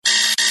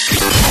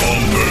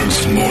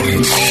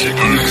Morning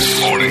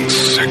sickness. Morning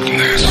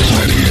sickness.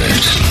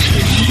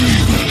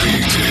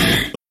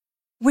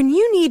 When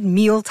you need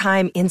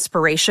mealtime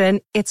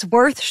inspiration, it's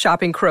worth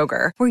shopping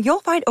Kroger, where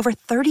you'll find over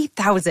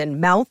 30,000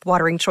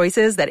 mouth-watering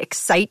choices that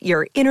excite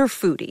your inner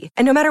foodie.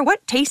 And no matter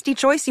what tasty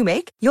choice you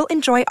make, you'll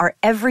enjoy our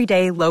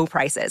everyday low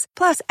prices,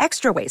 plus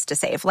extra ways to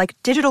save, like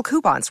digital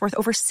coupons worth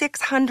over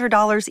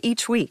 $600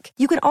 each week.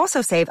 You can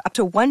also save up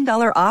to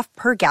 $1 off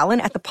per gallon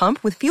at the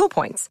pump with fuel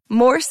points.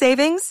 More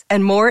savings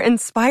and more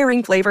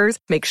inspiring flavors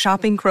make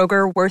shopping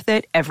Kroger worth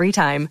it every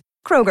time.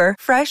 Kroger,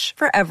 fresh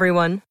for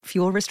everyone.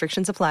 Fuel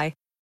restrictions apply.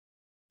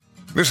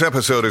 This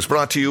episode is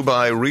brought to you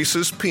by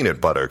Reese's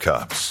Peanut Butter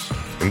Cups.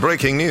 In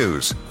breaking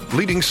news,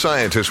 leading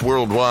scientists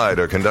worldwide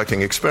are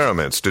conducting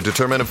experiments to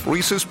determine if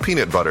Reese's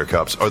Peanut Butter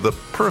Cups are the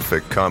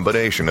perfect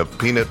combination of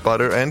peanut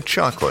butter and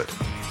chocolate.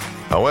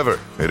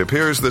 However, it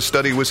appears the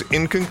study was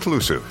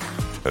inconclusive,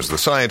 as the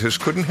scientists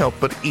couldn't help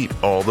but eat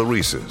all the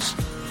Reese's.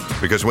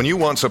 Because when you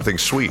want something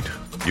sweet,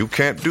 you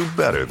can't do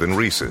better than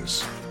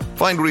Reese's.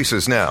 Find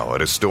Reese's now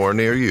at a store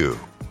near you.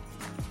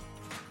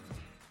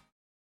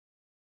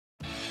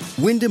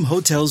 Wyndham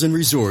Hotels and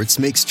Resorts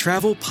makes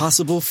travel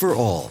possible for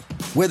all.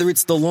 Whether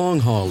it's the long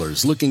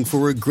haulers looking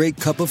for a great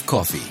cup of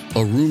coffee,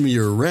 a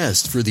roomier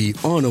rest for the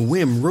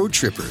on-a-whim road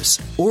trippers,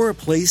 or a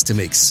place to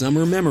make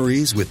summer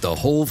memories with the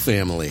whole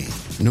family.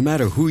 No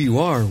matter who you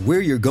are,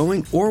 where you're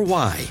going, or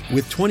why,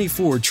 with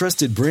 24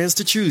 trusted brands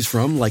to choose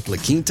from like La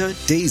Quinta,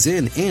 Days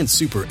Inn, and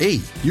Super 8,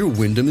 your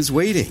Wyndham is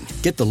waiting.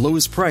 Get the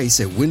lowest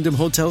price at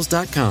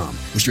WyndhamHotels.com.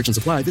 Restrictions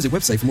apply. Visit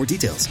website for more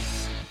details.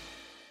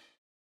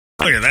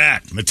 Look at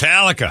that.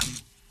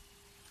 Metallica.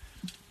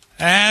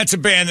 That's a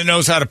band that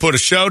knows how to put a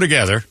show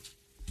together.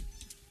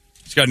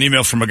 Just got an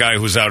email from a guy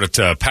who was out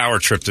at Power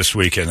Trip this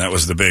weekend. That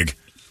was the big,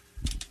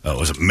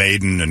 was it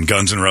Maiden and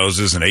Guns N'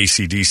 Roses and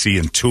AC/DC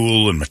and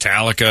Tool and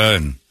Metallica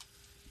and,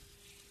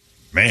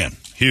 man,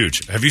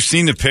 huge. Have you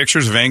seen the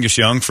pictures of Angus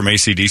Young from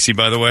AC/DC,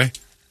 by the way?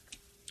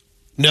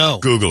 No.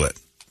 Google it.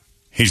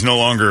 He's no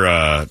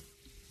longer,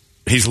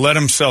 he's let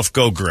himself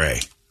go gray.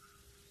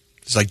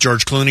 It's like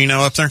George Clooney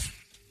now up there?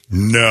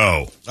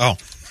 No. Oh.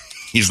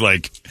 He's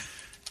like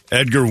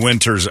Edgar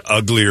Winter's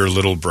uglier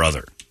little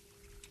brother.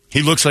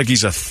 He looks like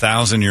he's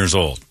 1,000 years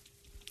old.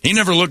 He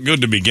never looked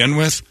good to begin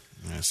with,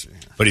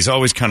 but he's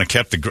always kind of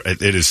kept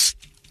it is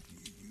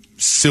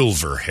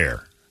silver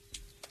hair.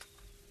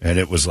 And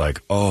it was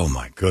like, oh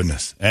my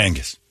goodness,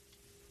 Angus,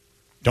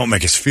 don't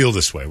make us feel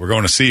this way. We're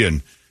going to see you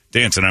and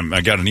dance. And I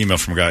got an email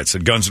from a guy that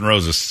said Guns N'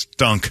 Roses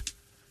stunk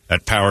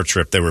at Power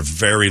Trip. They were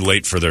very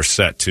late for their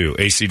set, too.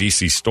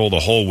 AC/DC stole the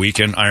whole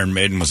weekend. Iron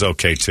Maiden was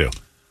okay, too.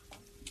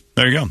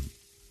 There you go.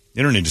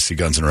 You don't need to see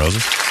Guns N'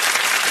 Roses.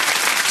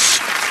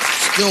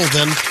 Still,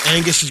 then,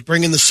 Angus is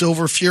bringing the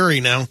Silver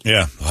Fury now.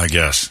 Yeah, I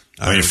guess.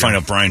 When you find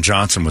out Brian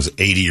Johnson was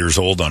 80 years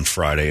old on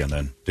Friday, and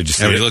then, did you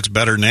see it? He looks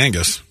better than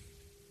Angus.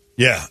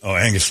 Yeah. Oh,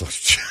 Angus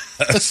looks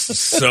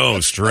so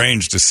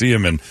strange to see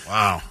him. And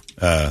wow.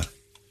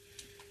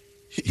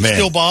 He's man,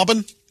 still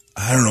bobbing?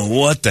 I don't know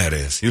what that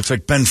is. He looks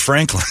like Ben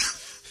Franklin.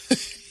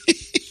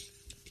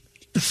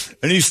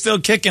 And he's still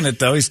kicking it,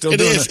 though. He's still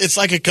doing it. It's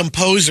like a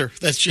composer.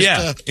 That's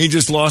just he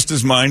just lost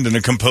his mind, and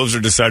a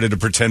composer decided to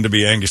pretend to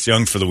be Angus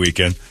Young for the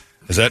weekend.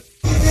 Is that?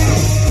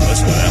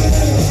 Listen to that.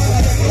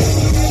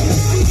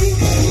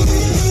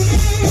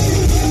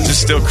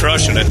 Just still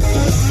crushing it,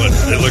 but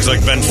it looks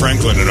like Ben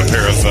Franklin in a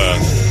pair of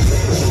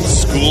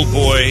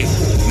schoolboy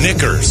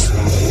knickers.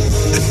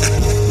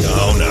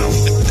 Oh, no.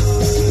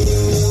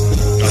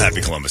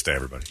 Happy Columbus Day,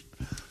 everybody.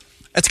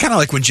 That's kind of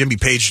like when Jimmy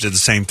Page did the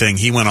same thing.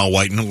 He went all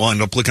white and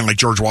wound up looking like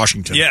George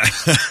Washington. Yeah,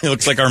 it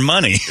looks like our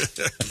money.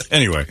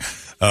 Anyway,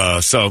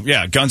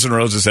 Guns N'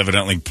 Roses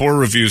evidently poor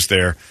reviews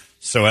there.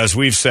 So as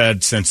we've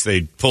said, since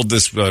they pulled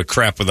this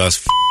crap with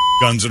us,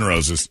 Guns N'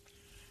 Roses.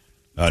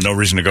 No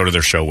reason to go to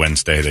their show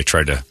Wednesday. They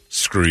tried to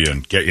screw you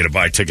and get you to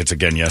buy tickets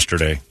again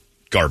yesterday.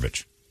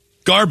 Garbage.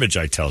 Garbage,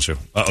 I tells you.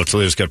 Uh-oh,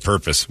 Toledo's got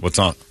purpose. What's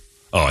on?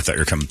 Oh, I thought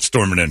you were coming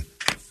storming in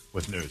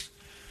with news.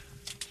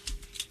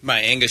 My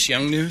Angus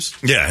Young news?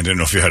 Yeah, I didn't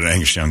know if you had an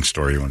Angus Young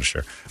story you want to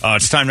share.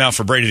 It's time now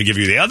for Brady to give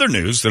you the other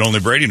news that only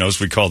Brady knows.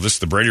 We call this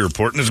the Brady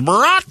Report, and it's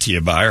brought to you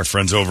by our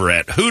friends over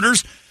at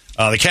Hooters.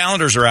 The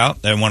calendars are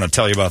out. I want to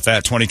tell you about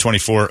that.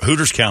 2024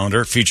 Hooters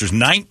calendar features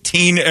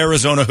 19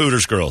 Arizona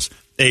Hooters girls.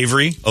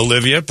 Avery,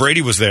 Olivia,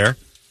 Brady was there.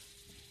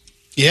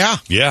 Yeah.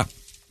 Yeah.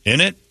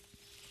 In it?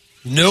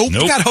 Nope.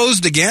 Got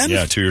hosed again?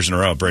 Yeah, 2 years in a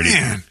row. Brady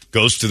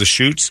goes to the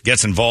shoots,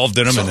 gets involved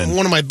in them. So and then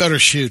one of my better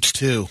shoots,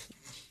 too.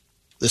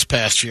 This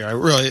past year, I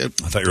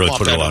thought you really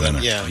put a lot in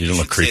it. Yeah, you didn't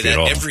look creepy at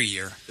all. Every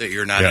year that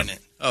you're not in it.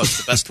 Oh, it's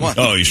the best one.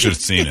 Oh, you should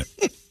have seen it.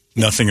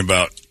 Nothing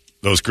about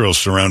those girls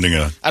surrounding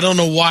I don't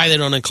know why they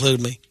don't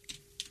include me.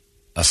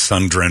 A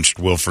sun-drenched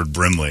Wilford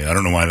Brimley. I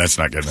don't know why that's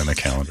not getting in the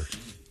calendar.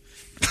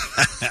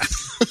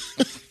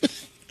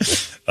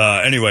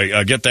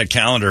 Anyway, get that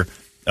calendar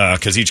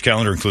because each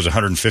calendar includes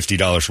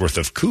 $150 worth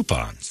of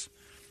coupons.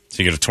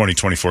 So you get a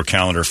 2024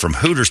 calendar from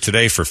Hooters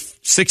today for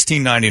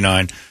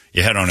 $16.99.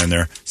 You head on in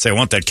there, say, I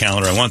want that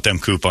calendar, I want them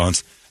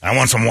coupons, I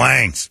want some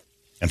wangs.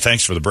 And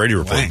thanks for the Brady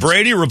report. Wings.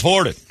 Brady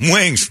reported.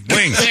 Wings.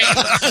 Wings.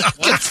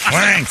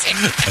 I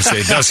say,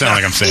 it does sound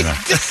like I'm saying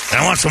that.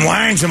 I want some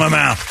wangs in my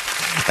mouth.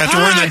 After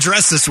wearing that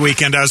dress this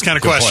weekend, I was kind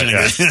of questioning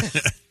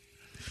it.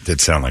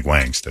 Did sound like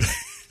wangs today.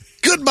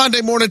 Good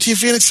Monday morning to you,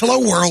 Phoenix. Hello,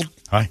 world.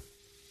 Hi.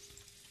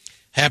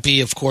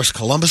 Happy, of course,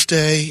 Columbus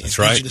Day, That's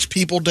right. Indigenous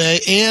People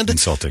Day, and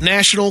Insulting.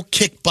 National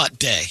Kick Butt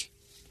Day.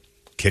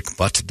 Kick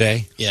butt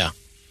day? Yeah.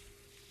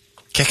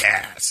 Kick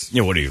ass.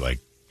 Yeah, what are you, like,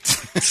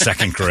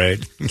 second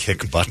grade?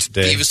 Kick butt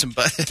day? Beavis and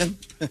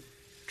Butthead.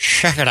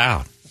 Check it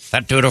out.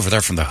 That dude over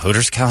there from the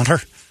Hooters counter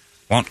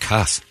won't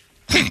cuss.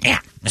 Yeah,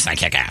 it's like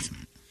kick ass.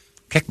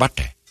 Kick butt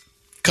day.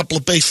 Couple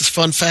of basis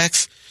fun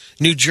facts.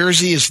 New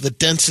Jersey is the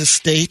densest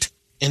state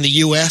in the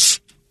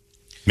U.S.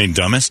 Mean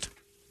dumbest?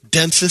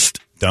 Densest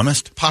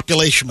Dumbest?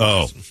 population.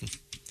 Oh.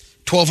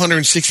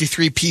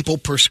 1,263 people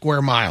per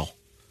square mile.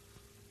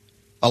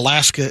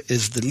 Alaska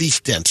is the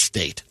least dense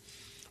state.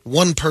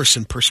 1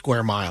 person per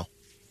square mile.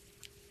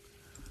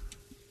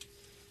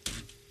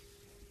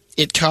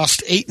 It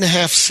cost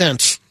 8.5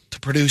 cents to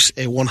produce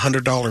a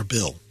 $100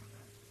 bill.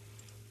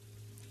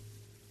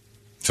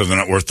 So they're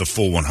not worth the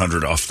full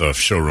 100 off the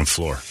showroom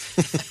floor.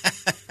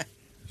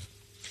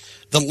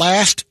 The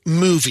last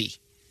movie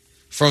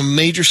from a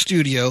major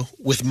studio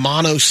with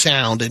mono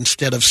sound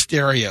instead of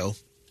stereo.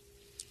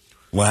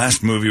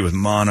 Last movie with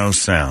mono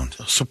sound.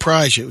 I'll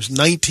surprise you. It was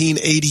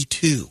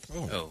 1982.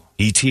 Oh,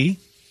 E.T.?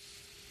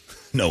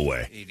 No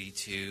way.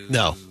 82.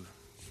 No.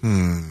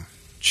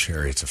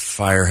 Chariots of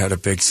Fire had a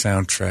big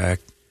soundtrack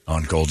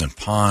on Golden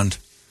Pond.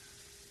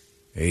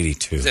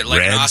 82. Is it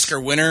like Reds? an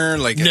Oscar winner?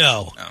 Like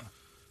No.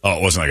 Oh,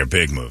 it wasn't like a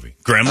big movie.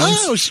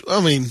 Gremlins?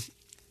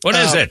 What What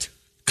is it?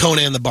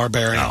 Conan the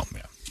Barbarian. Oh,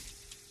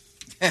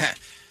 yeah.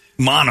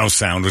 Mono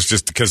sound was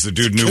just because the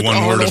dude knew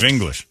one word of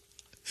English.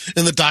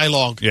 In the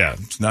dialogue. Yeah,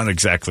 it's not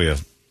exactly a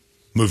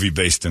movie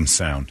based in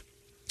sound.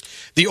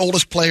 The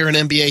oldest player in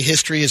NBA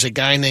history is a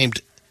guy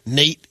named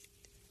Nat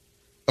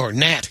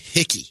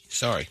Hickey.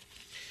 Sorry.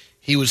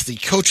 He was the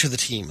coach of the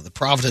team, the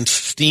Providence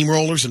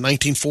Steamrollers in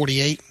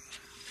 1948.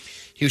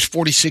 He was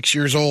 46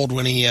 years old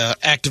when he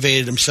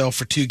activated himself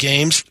for 2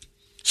 games,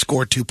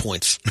 scored 2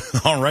 points.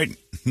 All right,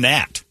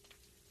 Nat.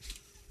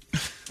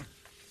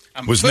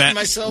 Was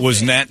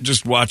Nat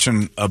just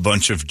watching a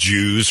bunch of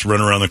Jews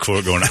run around the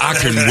court going, I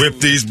can whip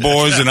these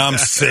boys and I'm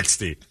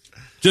 60.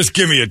 Just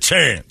give me a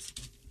chance.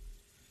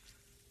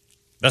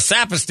 The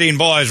Saperstein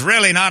boys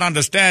really not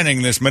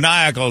understanding this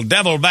maniacal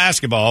devil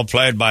basketball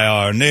played by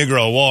our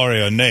Negro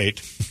warrior, Nate.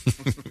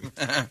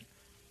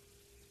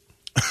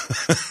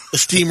 The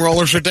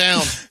Steamrollers are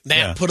down.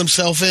 Nat put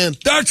himself in.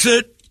 That's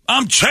it.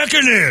 I'm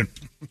checking in.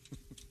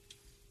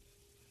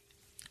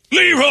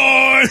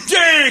 Leroy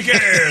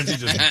Jenkins! He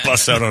just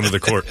busts out onto the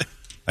court.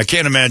 I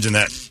can't imagine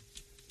that.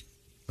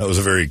 That was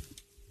a very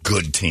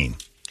good team.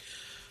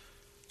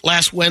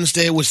 Last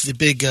Wednesday was the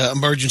big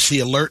emergency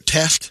alert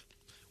test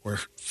where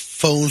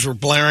phones were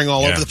blaring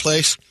all over the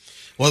place.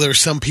 Well, there were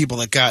some people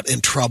that got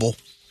in trouble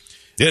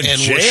and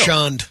were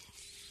shunned.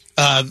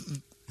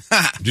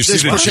 Did you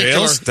see the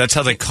jails? That's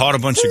how they caught a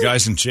bunch of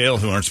guys in jail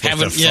who aren't supposed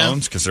to have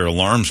phones because their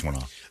alarms went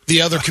off.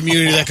 The other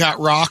community that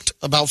got rocked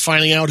about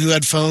finding out who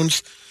had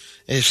phones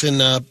is in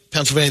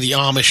Pennsylvania, the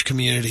Amish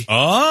community.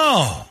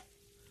 Oh.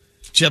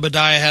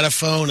 Jebediah had a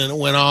phone and it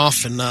went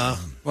off. And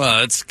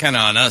well, it's kind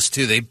of on us,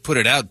 too. They put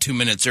it out 2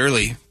 minutes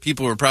early.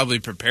 People were probably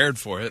prepared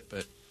for it,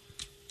 but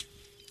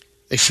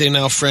they say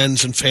now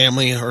friends and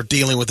family are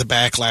dealing with the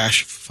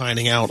backlash,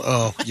 finding out,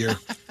 your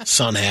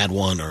son had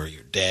one or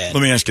your dad.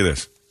 Let me ask you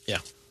this. Yeah.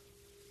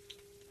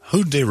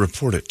 Who'd they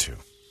report it to?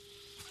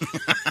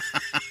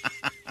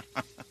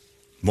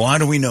 Why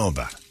do we know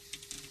about it?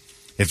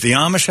 If the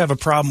Amish have a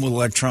problem with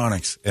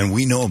electronics and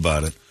we know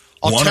about it,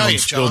 I'll one tell of them you,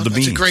 spilled John, the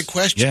beans. that's a great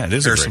question. Yeah, it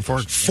is Harrison a great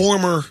Ford. question.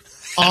 Former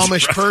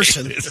Amish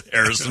person. It is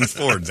Harrison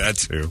Ford,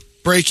 that's who.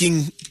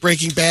 Breaking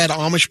Bad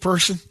Amish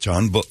person.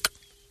 John Book.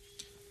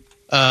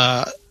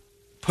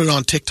 Put it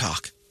on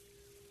TikTok.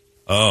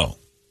 Oh.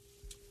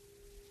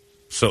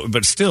 So,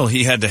 but still,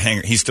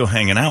 he's still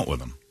hanging out with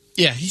them.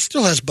 Yeah, he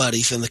still has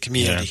buddies in the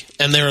community,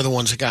 and they're the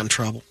ones that got in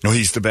trouble. No,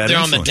 he's the bad They're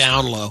influence. on the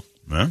down low.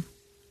 Huh?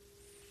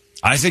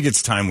 I think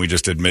it's time we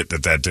just admit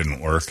that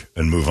didn't work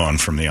and move on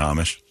from the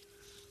Amish.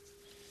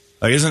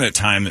 Like, isn't it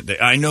time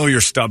that I know you're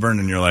stubborn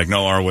and you're like,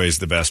 no, our way's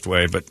the best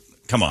way, but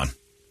come on.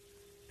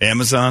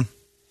 Amazon,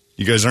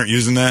 you guys aren't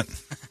using that?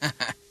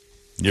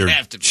 You're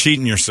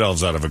cheating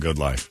yourselves out of a good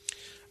life.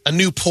 A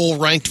new poll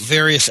ranked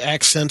various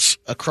accents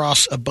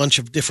across a bunch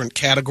of different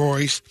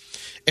categories.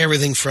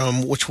 Everything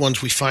from which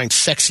ones we find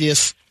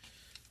sexiest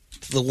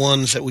to the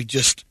ones that we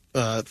just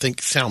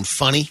think sound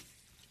funny.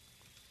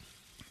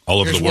 All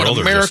over Here's the world?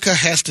 what America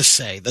has to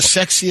say. The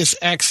sexiest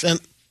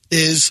accent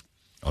is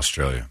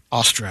Australian.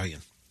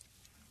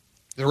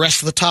 The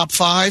rest of the top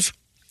 5,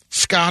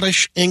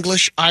 Scottish,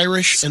 English,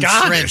 Irish, and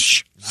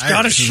French.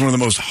 Scottish is one of the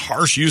most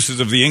harsh uses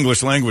of the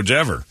English language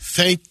ever.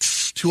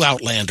 Thanks to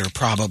Outlander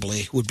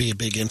probably would be a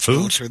big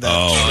influencer.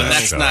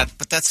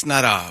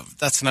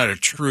 That's not a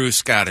true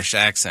Scottish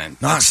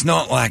accent. No, it's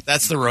not like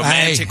that's the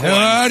romantic one.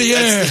 How are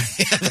you?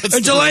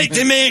 Would you like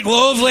to make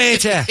love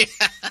later?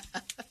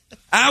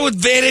 I would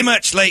very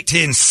much like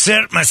to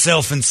insert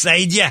myself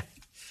inside you.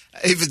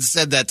 I even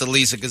said that to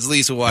Lisa because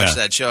Lisa watched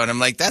that show, and I'm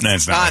like,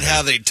 that's not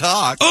how they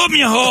talk. Open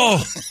your hole.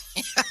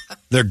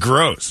 They're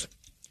gross.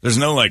 There's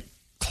no like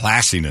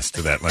classiness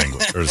to that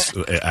language or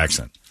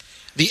accent.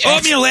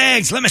 Open your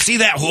legs. Let me see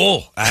that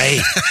hole.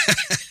 Aye,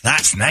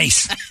 that's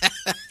nice.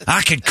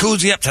 I could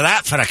cozy up to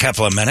that for a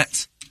couple of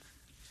minutes.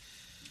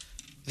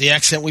 The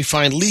accent we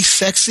find least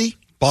sexy,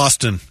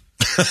 Boston.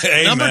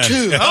 Number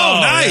 2. Oh,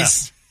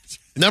 nice.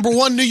 Yeah. Number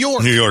 1, New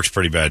York. New York's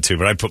pretty bad too,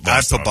 but I put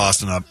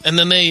Boston up. And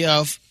then they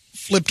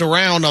flipped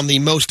around on the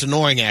most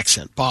annoying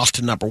accent.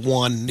 Boston number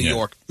 1, New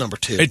York number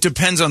 2. It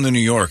depends on the New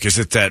York. Is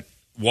it that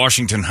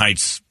Washington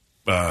Heights,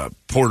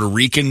 Puerto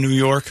Rican New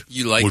York?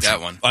 You like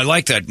that one? I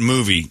like that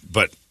movie,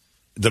 but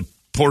the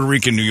Puerto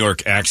Rican New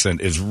York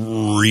accent is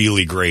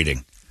really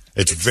grating.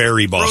 It's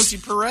very Boston. Rosie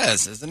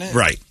Perez, isn't it?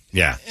 Right.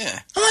 Yeah.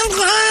 I'm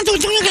glad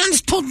what you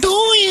guys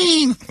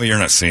doing. Well, you're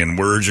not saying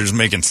words. You're just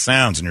making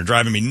sounds, and you're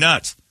driving me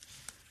nuts.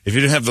 If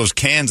you didn't have those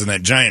cans and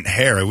that giant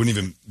hair, I wouldn't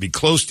even be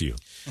close to you.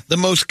 The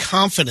most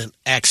confident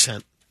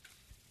accent.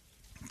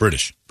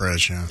 British,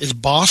 yeah. Is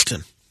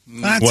Boston.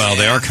 Well,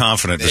 they are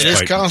confident. It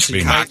is constant.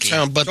 Being cocky.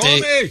 But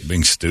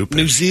being stupid.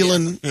 New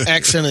Zealand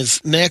accent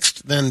is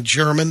next, then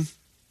German.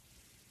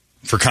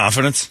 For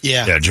confidence?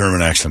 Yeah. Yeah,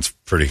 German accent's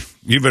pretty.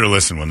 You better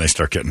listen when they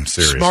start getting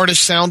serious.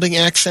 Smartest sounding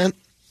accent?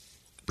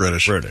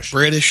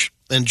 British.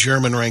 Then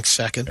German ranks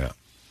second. Yeah.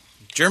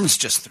 German's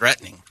just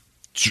threatening.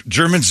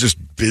 German's just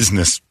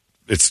business.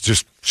 It's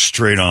just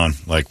straight on.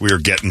 Like, we're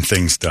getting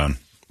things done.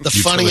 The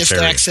funniest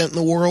accent in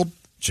the world?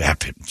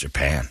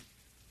 Japan.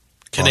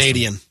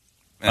 Canadian.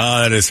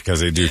 That is because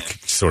they do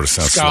sort of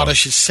sound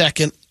Scottish slow. is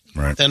second.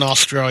 Right. Then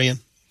Australian.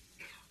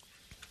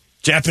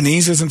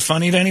 Japanese isn't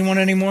funny to anyone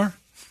anymore?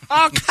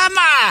 Oh, come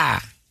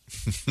on!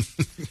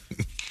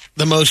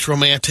 The most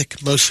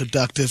romantic, most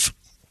seductive,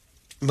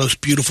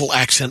 most beautiful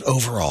accent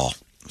overall.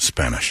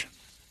 Spanish.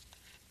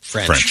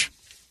 French.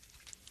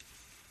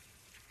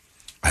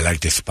 I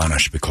like the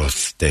Spanish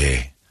because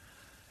they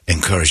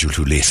encourage you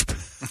to lisp.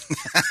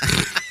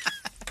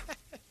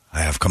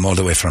 I have come all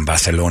the way from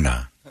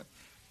Barcelona.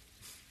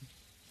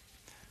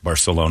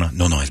 Barcelona?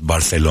 No, it's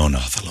Barcelona.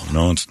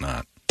 No, it's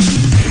not.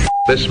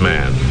 This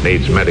man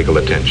needs medical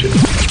attention.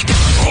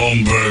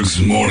 Holmberg's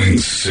morning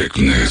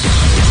sickness.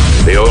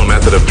 The old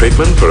method of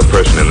treatment for a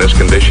person in this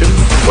condition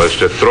was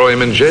to throw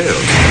him in jail.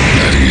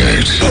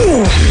 98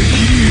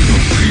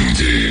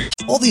 KUPD.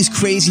 All these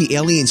crazy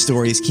alien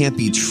stories can't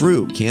be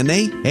true, can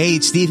they? Hey,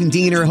 it's Stephen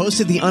Diener, host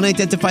of the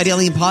Unidentified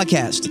Alien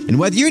Podcast. And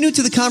whether you're new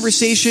to the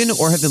conversation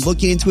or have been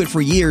looking into it for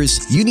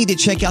years, you need to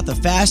check out the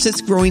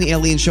fastest growing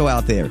alien show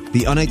out there,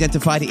 the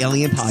Unidentified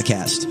Alien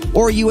Podcast,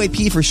 or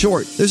UAP for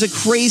short. There's a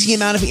crazy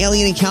amount of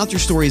alien encounter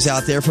stories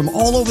out there from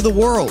all over the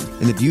world.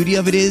 And the beauty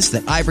of it is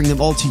that I bring them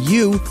all to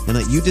you and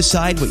let you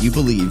decide what you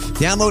believe.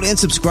 Download and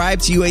subscribe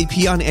to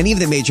UAP on any of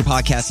the major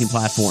podcasting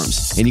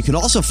platforms. And you can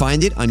also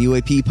find it on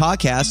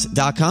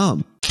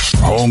UAPpodcast.com.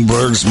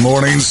 Holmberg's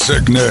morning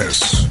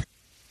sickness.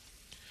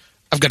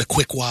 I've got a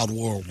quick wild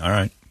world. All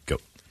right, go.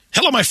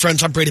 Hello, my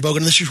friends. I'm Brady Bogan,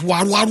 and this is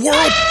Wild Wild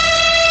World.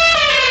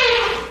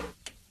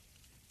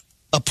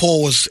 A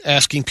poll was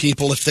asking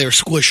people if they're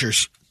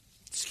squishers.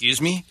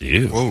 Excuse me?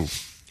 Ew. Whoa.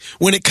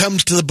 When it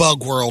comes to the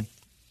bug world,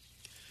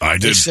 I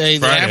did. they say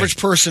the average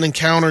person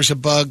encounters a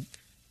bug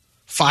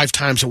 5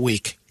 times a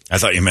week. I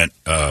thought you meant,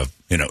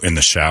 in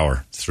the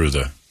shower through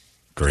the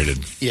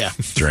grated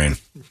drain.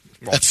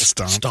 That's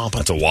stomping.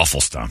 That's a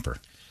waffle stomper,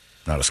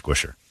 not a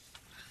squisher.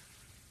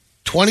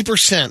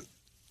 20%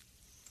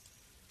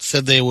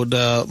 said they would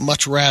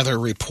much rather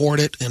report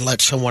it and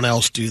let someone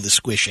else do the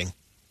squishing.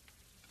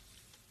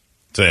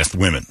 So they asked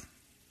women.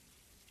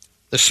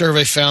 The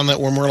survey found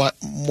that we're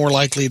more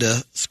likely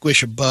to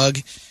squish a bug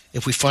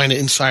if we find it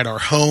inside our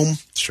home.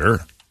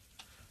 Sure.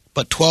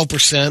 But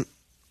 12%,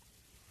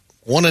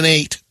 1 in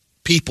 8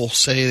 people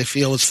say they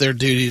feel it's their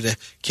duty to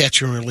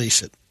catch and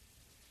release it.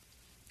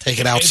 Take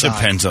it outside. It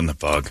depends on the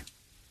bug.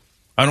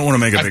 I don't want to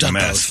make a big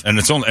mess.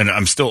 Both. And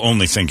I'm still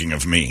only thinking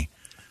of me.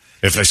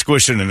 If I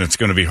squish it and it's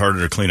going to be harder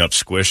to clean up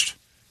squished,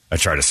 I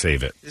try to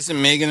save it. Isn't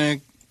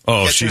Megan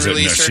a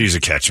she's a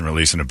catch and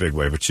release in a big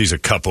way, but she's a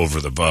cup over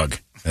the bug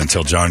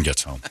until John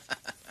gets home.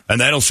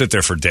 And that'll sit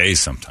there for days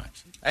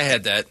sometimes. I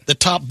had that. The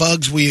top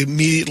bugs we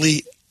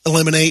immediately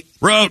eliminate.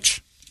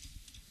 Roach.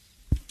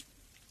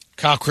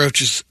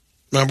 Cockroaches,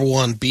 number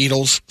 1.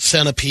 Beetles,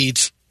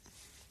 centipedes.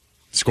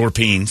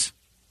 Scorpions.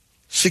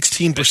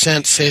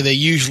 16% say they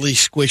usually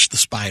squish the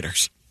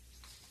spiders.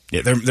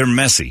 Yeah, they're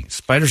messy.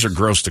 Spiders are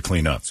gross to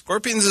clean up.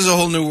 Scorpions is a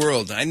whole new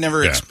world. I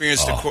never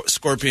experienced a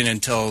scorpion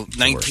until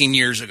 19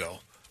 years ago.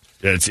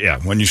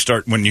 When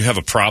you have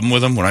a problem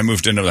with them. When I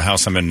moved into the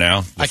house I'm in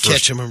now, I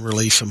catch them and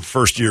release them.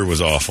 First year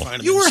was awful.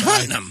 You were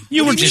hunting them.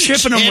 You were just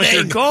shipping them with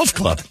your golf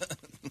club.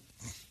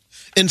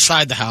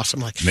 inside the house. I'm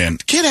like, man,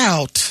 get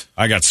out.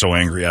 I got so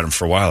angry at them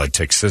for a while, I'd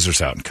take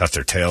scissors out and cut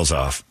their tails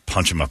off,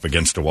 punch them up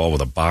against a wall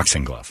with a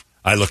boxing glove.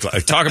 I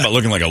talk about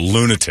looking like a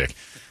lunatic.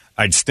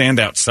 I'd stand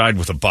outside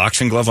with a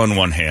boxing glove on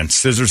one hand,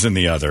 scissors in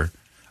the other,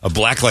 a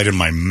black light in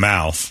my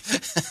mouth,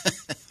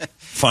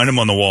 find them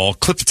on the wall,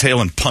 clip the tail,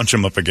 and punch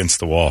them up against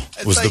the wall.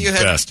 It was the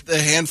best. A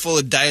handful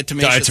of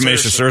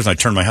diatomaceous earth, and I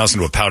turned my house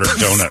into a powdered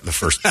donut the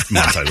first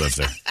month I lived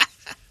there.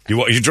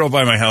 You drove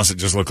by my house, it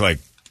just looked like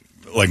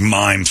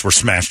mimes were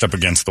smashed up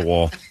against the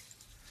wall.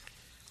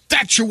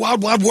 That's your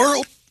wild, wild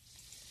world.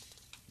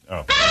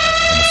 Oh,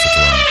 I almost hit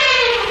the wrong.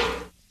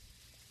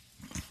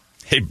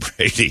 Hey,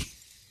 Brady.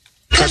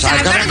 Because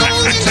I got a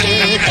golden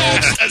ticket.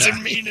 That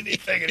doesn't mean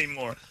anything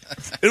anymore.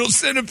 It'll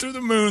send him through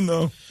the moon,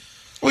 though.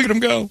 Look at him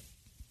go.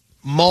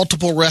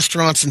 Multiple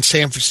restaurants in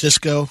San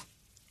Francisco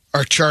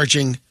are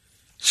charging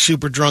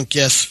super drunk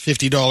guests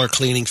 $50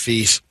 cleaning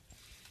fees.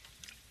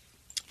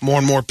 More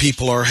and more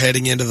people are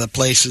heading into the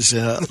places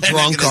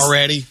drunk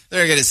already.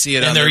 They're going to see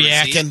it and on they're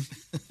their yakking.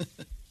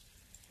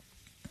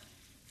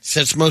 So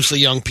it's mostly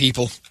young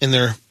people in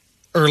their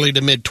early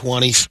to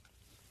mid-20s.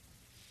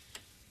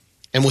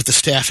 And with the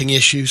staffing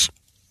issues,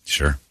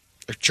 sure,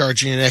 they're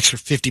charging an extra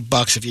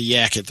 $50 if you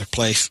yak at their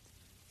place.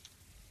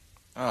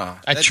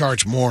 I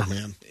charge more,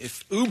 man.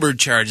 If Uber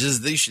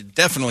charges, they should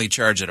definitely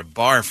charge at a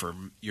bar for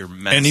your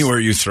mess. Anywhere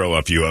you throw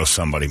up, you owe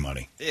somebody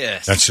money.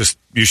 Yes.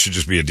 You should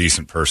just be a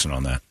decent person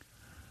on that.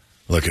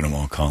 Look at them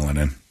all calling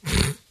in.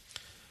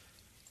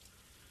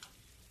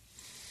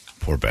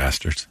 Poor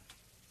bastards.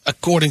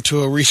 According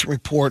to a recent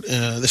report,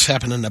 this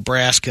happened in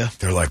Nebraska.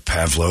 They're like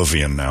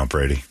Pavlovian now,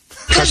 Brady.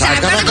 Because I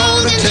got a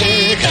golden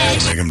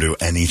ticket. Make them do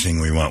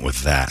anything we want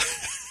with that.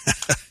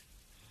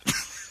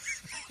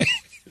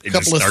 They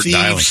just start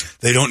dialing.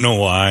 They don't know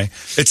why.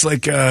 It's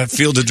like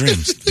Field of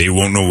Dreams. They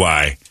won't know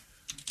why.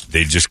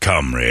 They just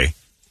come, Ray.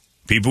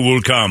 People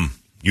will come.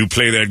 You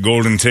play that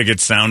golden ticket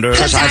sounder.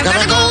 Because I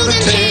got a golden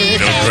ticket.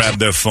 They'll grab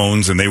their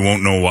phones and they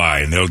won't know why,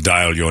 and they'll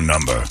dial your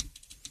number.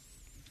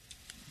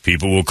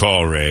 People will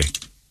call, Ray.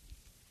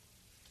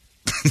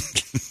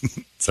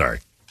 Sorry.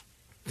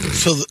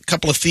 So a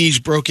couple of thieves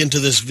broke into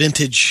this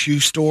vintage shoe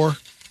store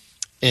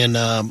in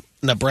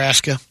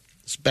Nebraska.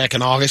 It's back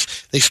in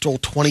August. They stole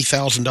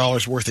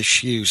 $20,000 worth of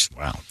shoes.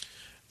 Wow.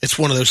 It's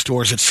one of those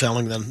stores that's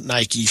selling the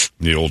Nikes.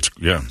 The old,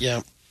 yeah.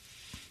 Yeah.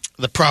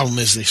 The problem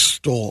is they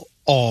stole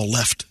all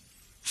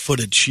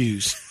left-footed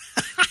shoes.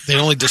 They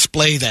only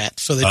display that,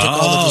 so they took all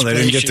the display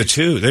they didn't get the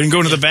two. They didn't go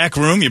into the back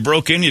room? You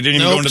broke in? You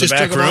didn't even go into the back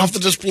room? Just took them off the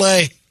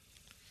display.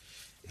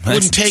 That's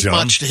wouldn't take dumb.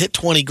 much to hit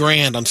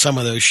 $20,000 on some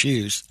of those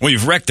shoes. Well,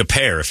 you've wrecked a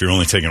pair if you're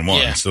only taking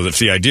one. Yeah. So if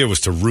the idea was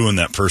to ruin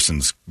that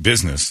person's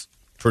business,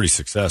 pretty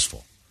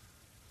successful.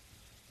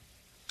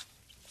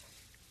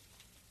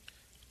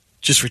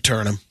 Just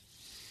return them.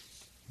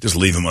 Just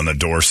leave them on the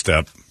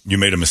doorstep. You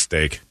made a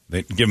mistake.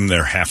 They give them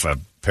their half a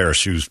pair of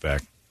shoes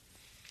back.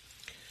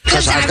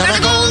 Because I got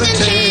a golden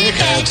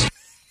ticket.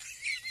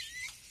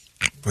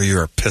 Well, you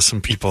are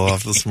pissing people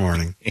off this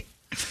morning.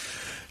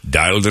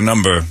 Dial the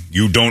number.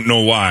 You don't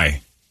know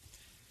why.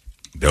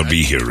 They'll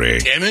be here, Ray.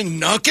 Damn it,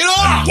 knock it off.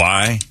 And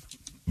why?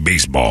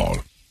 Baseball.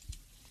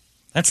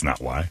 That's not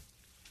why.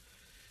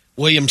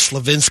 William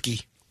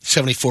Slavinsky,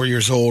 74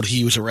 years old.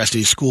 He was arrested.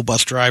 He's a school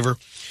bus driver.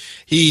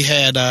 He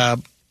had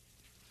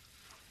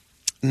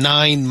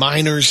 9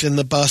 minors in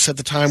the bus at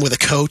the time with a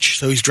coach,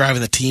 so he's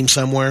driving the team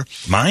somewhere.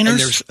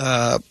 Minors? And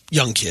there's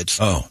young kids.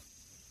 Oh.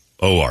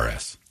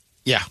 ORS.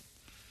 Yeah.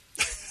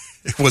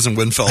 It wasn't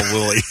Winfell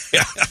Willie.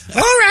 Yeah.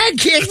 All right,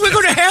 kids, we're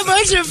going to have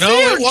us a field. No,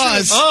 it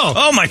was.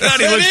 Oh my God,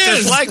 he looks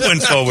just like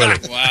Winfell Willie.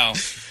 Wow.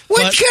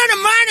 What kind of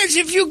minors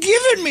have you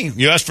given me?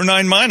 You asked for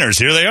 9 minors.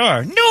 Here they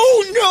are. No.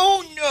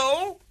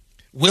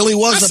 Willie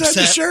was I said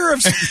upset. the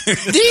sheriffs.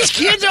 These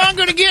kids aren't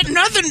going to get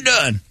nothing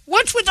done.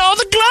 What's with all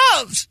the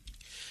gloves?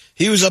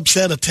 He was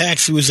upset a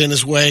taxi was in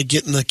his way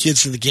getting the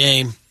kids to the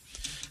game,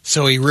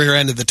 so he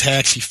rear-ended the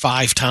taxi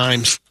 5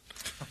 times.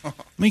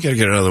 We got to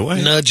get it out of the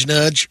way. Nudge,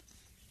 nudge.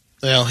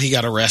 Well, he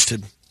got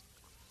arrested.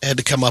 Had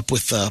to come up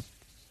with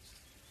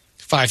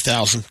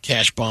 $5,000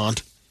 cash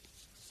bond.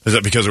 Is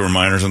that because there were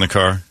minors in the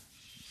car?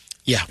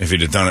 Yeah. If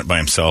he'd have done it by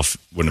himself,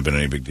 wouldn't have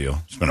been any big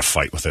deal. It's been a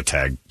fight with a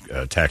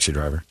taxi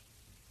driver.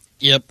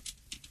 Yep.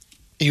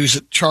 He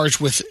was charged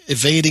with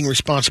evading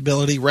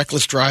responsibility,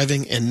 reckless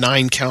driving, and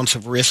 9 counts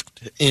of risk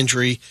to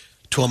injury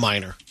to a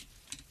minor.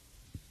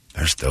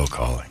 They're still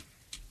calling.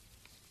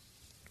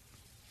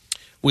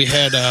 We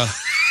had...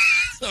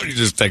 Somebody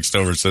just texted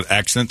over and said,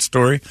 accent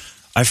story.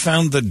 I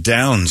found the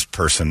Downs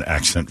person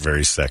accent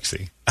very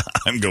sexy.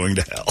 I'm going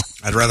to hell.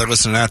 I'd rather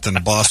listen to that than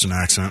a Boston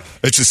accent.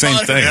 It's the same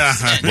thing. Yeah.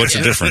 What's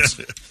the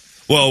difference?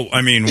 Well,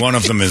 I mean, one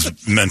of them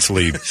is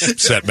mentally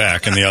set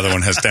back and the other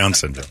one has Down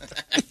syndrome.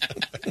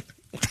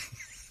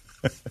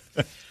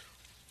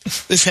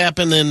 This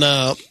happened in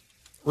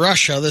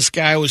Russia. This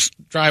guy was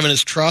driving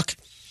his truck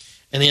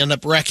and he ended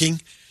up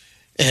wrecking,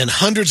 and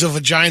hundreds of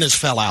vaginas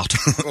fell out.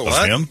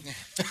 Of him?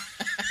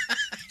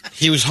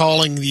 He was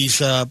hauling these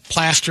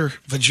plaster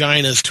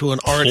vaginas to an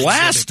art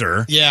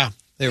Plaster? exhibit. Yeah.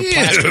 They were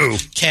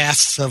plastic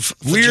casts of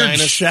weird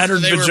vaginas.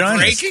 shattered They were vaginas.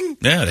 breaking?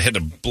 Yeah, they had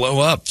to blow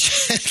up.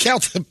 Check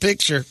out the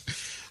picture.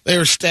 They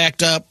were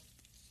stacked up,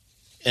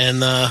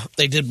 and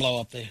they did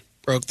blow up. They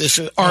broke. This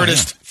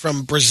artist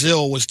from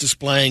Brazil was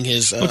displaying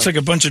his... Looks like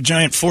a bunch of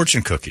giant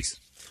fortune cookies.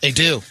 They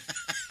do.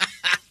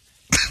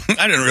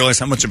 I didn't realize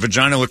how much a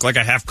vagina looked like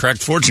a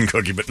half-cracked fortune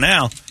cookie, but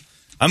now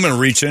I'm going to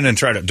reach in and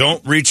try to...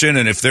 Don't reach in,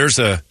 and if there's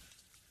a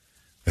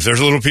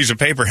little piece of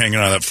paper hanging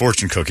out of that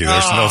fortune cookie,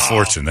 there's no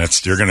fortune.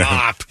 You're gonna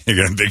have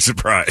a big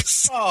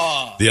surprise.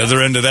 Oh, the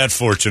other end of that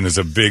fortune is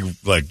a big,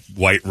 like,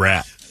 white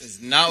rat.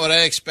 it's not what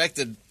I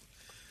expected.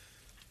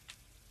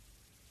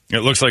 It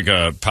looks like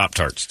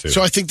Pop-Tarts, too.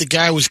 So I think the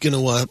guy was going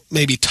to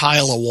maybe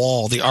tile a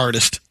wall, the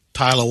artist,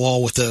 tile a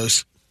wall with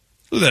those.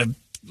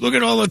 Look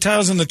at all the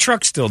tiles in the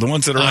truck still, the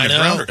ones that are on the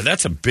ground.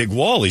 That's a big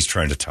wall he's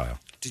trying to tile.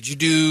 Did you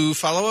do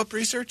follow-up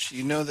research?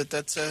 You know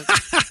that's a...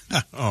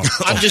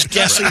 I'm just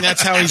guessing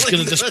that's how he's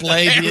going to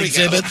display the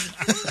exhibit.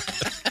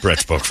 Brett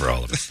spoke for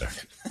all of us there.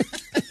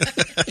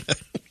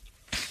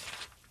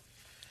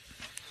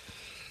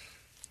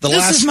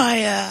 This is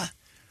my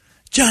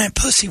giant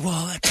pussy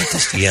wall. I put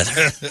this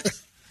together.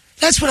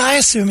 That's what I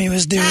assume he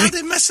was doing. I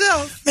did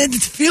myself. Man,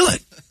 feel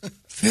it.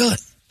 Feel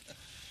it.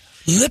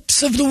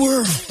 Lips of the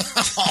world.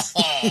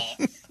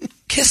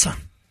 Kiss one.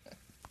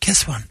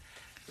 Kiss one.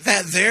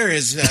 That there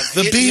is...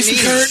 The beef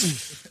curtain.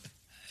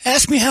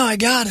 Ask me how I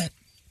got it.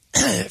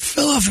 It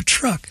fell off a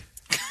truck.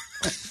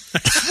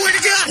 Swear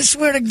to God. I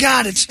swear to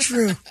God, it's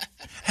true.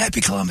 Happy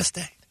Columbus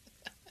Day.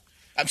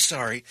 I'm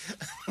sorry.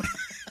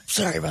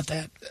 Sorry about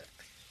that.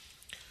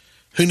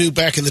 Who knew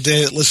back in the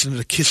day that listening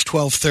to Kiss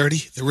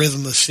 1230, the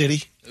rhythm of the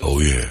city, Oh,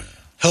 yeah.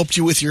 helped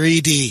you with your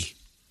ED?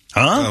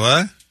 Huh?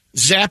 What?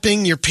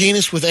 Zapping your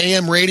penis with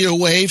AM radio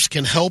waves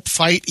can help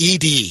fight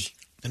ED.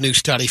 A new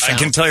study found. I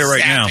can tell you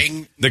right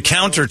Zapping. now, the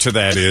counter to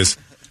that is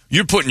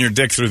you're putting your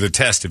dick through the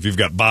test if you've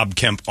got Bob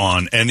Kemp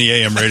on and the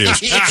AM radio's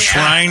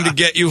trying to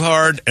get you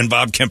hard and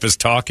Bob Kemp is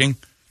talking.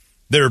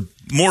 They're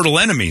mortal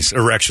enemies,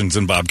 erections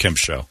in Bob Kemp's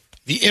show.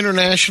 The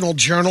International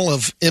Journal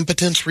of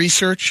Impotence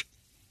Research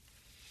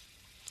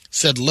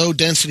said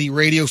low-density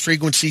radio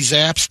frequency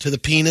zaps to the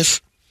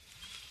penis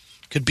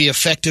could be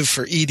effective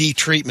for ED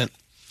treatment.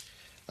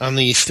 On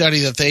the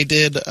study that they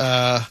did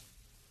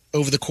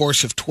over the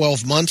course of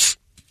 12 months,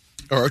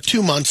 or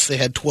 2 months, they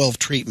had 12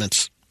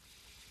 treatments.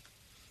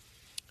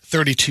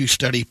 32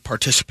 study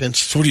participants.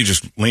 So what do you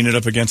just lean it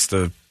up against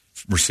the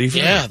receiver?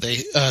 Yeah, they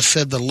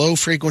said the low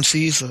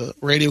frequencies, the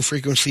radio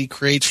frequency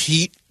creates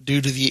heat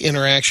due to the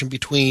interaction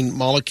between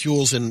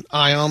molecules and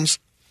ions,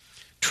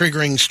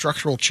 triggering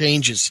structural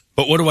changes.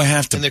 But what do I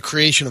have to... And the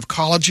creation of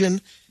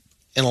collagen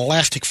and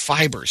elastic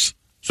fibers.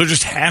 So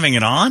just having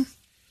it on?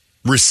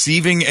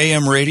 Receiving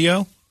AM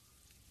radio?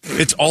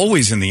 It's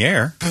always in the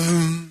air.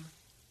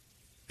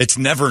 It's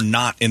never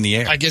not in the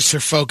air. I guess they're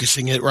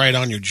focusing it right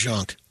on your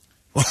junk.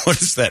 What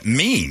does that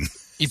mean?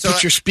 You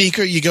put your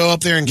speaker, you go up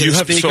there and get a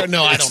speaker?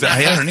 No, I don't know.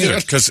 I don't either,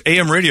 because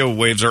AM radio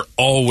waves are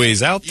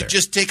always out there. You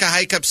just take a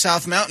hike up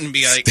South Mountain and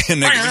be like... You're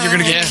going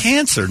to get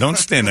cancer. Don't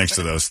stand next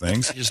to those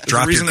things. Just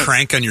drop your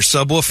crank on your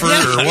subwoofer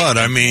or what?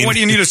 I mean... What do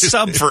you need a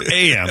sub for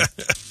AM?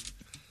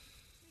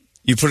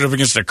 You put it up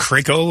against a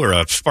Kraco or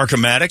a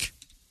Sparkomatic?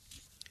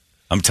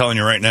 I'm telling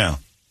you right now,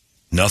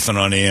 nothing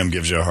on AM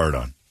gives you a hard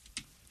on.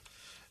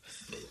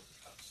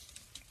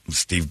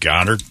 Steve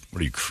Goddard?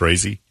 What are you,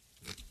 crazy?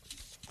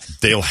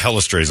 Dale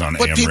Hellestray's on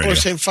AM radio. What people are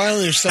saying,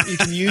 finally there's something you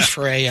can use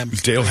for AM.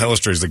 Dale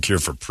Hellestray's the cure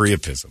for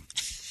priapism.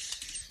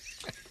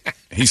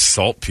 He's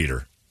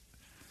saltpeter.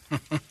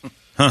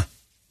 Huh.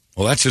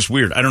 Well, that's just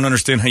weird. I don't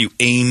understand how you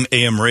aim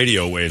AM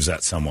radio waves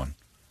at someone.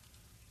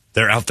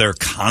 They're out there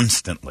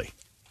constantly.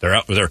 They're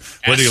out there,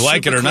 whether you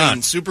like it or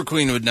not. Super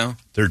Queen would know.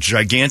 They're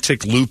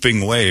gigantic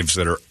looping waves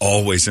that are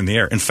always in the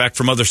air. In fact,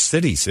 from other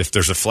cities, if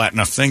there's a flat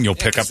enough thing, you'll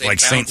pick up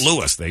like St.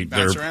 Louis. They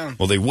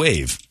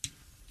wave.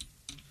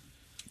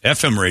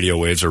 FM radio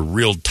waves are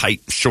real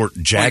tight, short,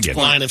 jagged.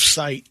 Line of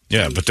sight.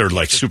 Yeah, but they're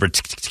like super,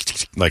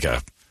 like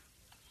an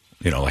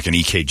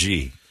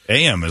EKG.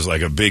 AM is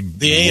like a big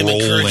The AM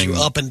encourages rolling you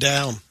up and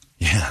down.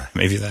 Yeah,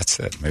 maybe that's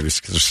it. Maybe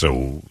it's because they're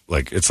so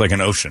it's like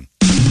an ocean.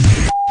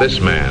 This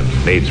man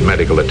needs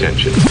medical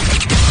attention.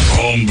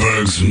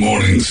 Holmberg's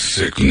morning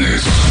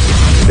sickness.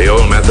 The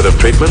old method of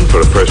treatment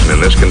for a person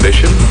in this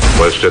condition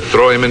was to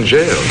throw him in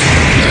jail.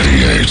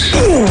 98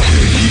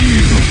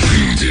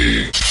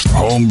 KUPD.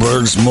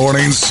 Holmberg's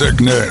morning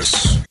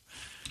sickness.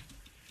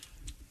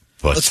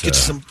 But, let's get to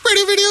some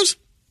radio videos.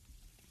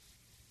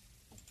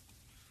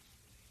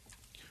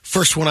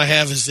 First one I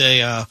have is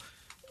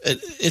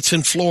it's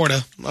in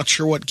Florida. I'm not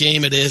sure what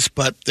game it is,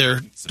 but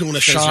they're doing a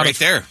shot right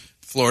there.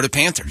 Florida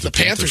Panthers. The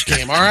Panthers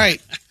game. All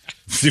right.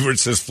 See where it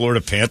says Florida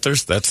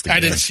Panthers? That's the game. I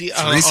didn't see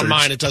on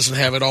mine. It doesn't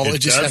have it all. It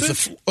just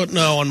has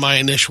no. On my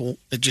initial,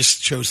 it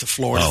just shows the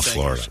Florida. Oh, thing.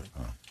 Florida.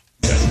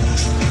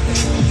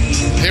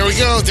 There we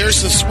go.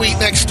 There's the suite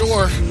next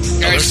door.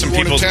 There's some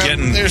people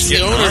getting. There's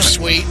the owner's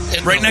suite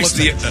right next to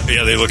the.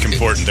 Yeah, they look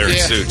important. They're in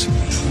suits.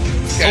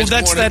 Oh,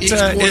 that's that.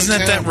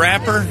 Isn't it that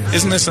rapper?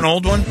 Isn't this an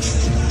old one?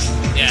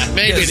 Yeah,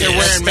 Maybe they're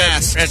wearing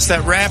masks. That's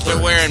that rapper.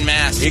 They're wearing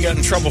masks. He got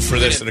in trouble for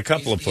this at a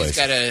couple of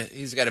places.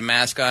 He's got a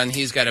mask on.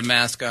 He's got a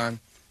mask on.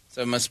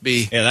 So it must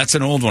be. Yeah, that's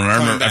an old one.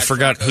 I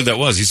forgot who that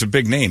was. He's a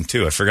big name,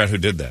 too. I forgot who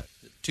did that.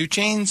 2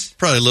 Chainz?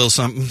 Probably Lil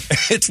something.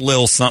 It's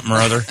Lil something or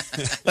other.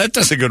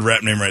 That's a good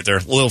rap name right there.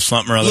 Lil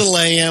something or other. Lil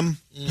AM.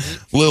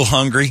 Lil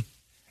Hungry.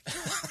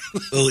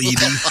 Lil Edie.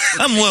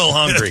 I'm Lil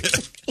Hungry.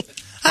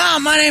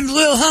 My name's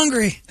Lil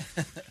Hungry.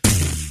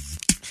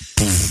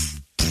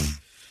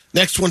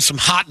 Next one, some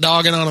hot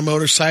dogging on a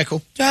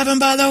motorcycle. Driving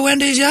by the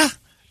Wendy's, yeah?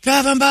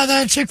 Driving by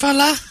the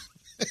Chick-fil-A?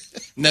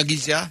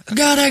 Nuggies, yeah?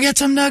 Gotta get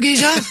some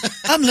nuggies, yeah?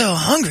 I'm a little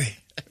hungry.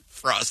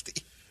 Frosty.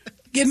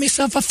 Give me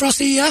some for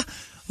Frosty, yeah?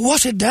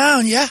 Wash it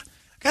down, yeah?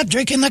 Got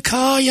drink in the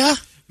car, yeah?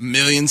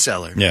 Million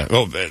seller. Yeah,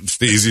 well, it's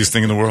the easiest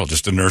thing in the world.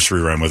 Just a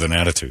nursery rhyme with an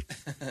attitude.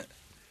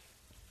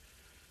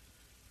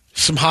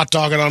 Some hot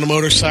dogging on a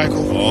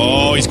motorcycle.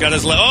 Oh, he's got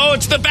his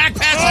it's the back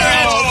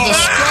passenger. The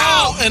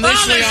skull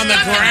initially on the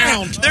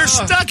ground. They're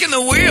stuck in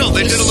the wheel.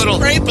 They did a little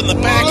scrape in the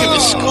back of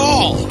his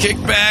skull. Kick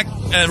back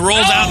and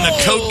rolls out, and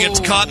the coat gets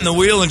caught in the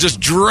wheel and just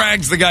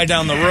drags the guy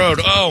down the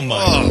road. Oh, my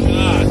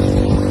God.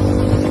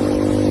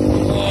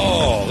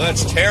 Oh,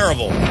 that's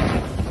terrible.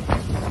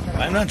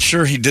 I'm not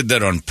sure he did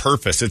that on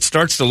purpose. It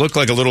starts to look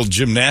like a little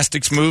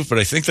gymnastics move, but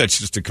I think that's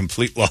just a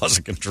complete loss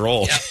of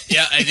control.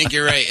 Yeah, I think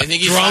you're right. I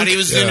think he thought he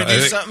was going to do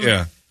something.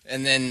 Yeah.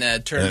 And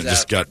then turns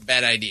out,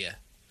 bad idea.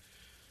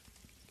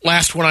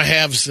 Last one I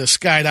have is a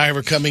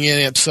skydiver coming in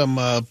at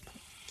some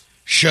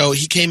show.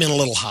 He came in a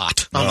little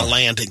hot on the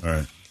landing. All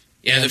right.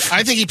 Yeah,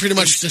 I think he pretty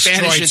much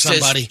destroyed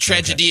somebody.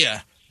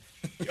 Tragedia.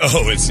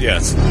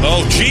 Yes.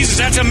 Oh, Jesus,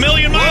 that's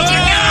 1,000,000 miles an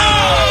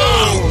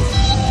hour.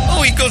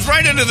 Oh, he goes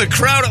right into the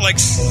crowd at like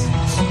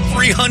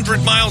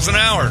 300 miles an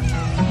hour.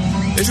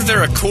 Isn't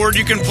there a cord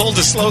you can pull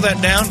to slow that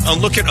down? Oh,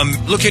 look at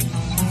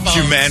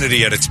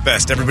humanity at its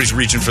best. Everybody's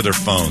reaching for their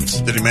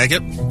phones. Did he make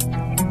it?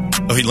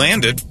 Oh, he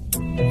landed.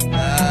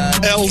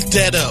 El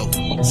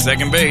Dedo.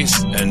 Second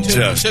base. And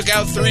took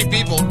out 3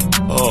 people.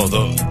 Oh,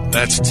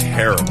 that's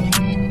terrible.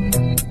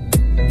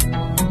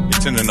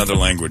 It's in another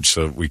language,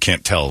 so we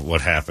can't tell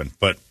what happened.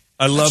 But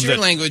I love that. That's your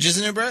language,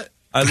 isn't it, Brett?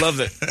 I love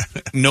that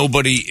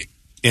nobody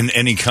in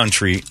any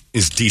country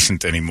is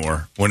decent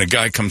anymore. When a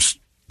guy comes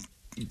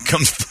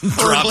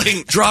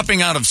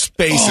dropping out of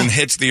space and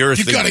hits the earth,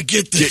 you gotta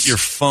get this. Get your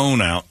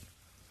phone out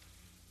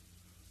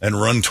and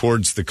run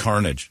towards the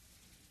carnage.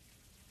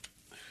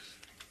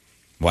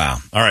 Wow.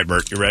 All right,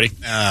 Bert, you ready?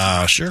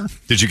 Sure.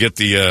 Did you get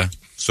the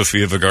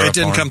Sofia Vergara? It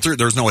didn't come through.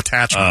 There was no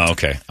attachment. Oh,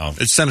 okay.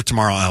 It's sent it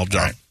tomorrow. I'll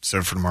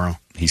send it for tomorrow.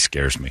 He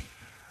scares me.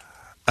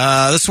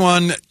 This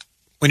one,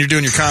 when you're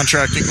doing your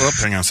contracting...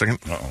 hang on a second.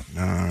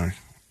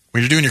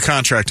 When you're doing your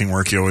contracting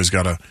work, you always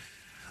got to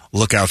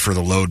look out for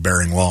the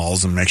load-bearing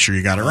walls and make sure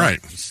you got it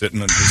right. He's sitting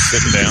down in a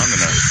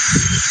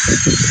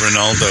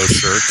Ronaldo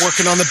shirt.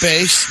 Working on the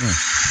base. Yeah.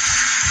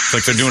 It's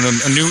like they're doing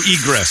a new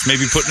egress,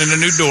 maybe putting in a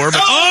new door.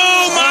 But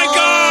oh my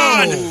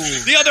God!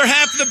 The other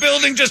half of the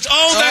building that's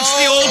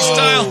the old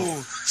style.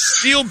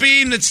 Steel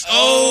beam that's, he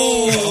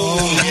gone.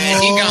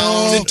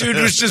 The dude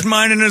was just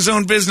minding his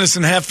own business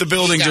and half the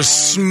building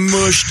just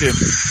smushed him.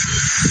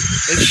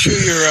 Make sure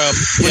you're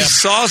He's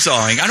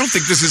sawzawing. I don't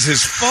think this is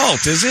his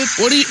fault, is it?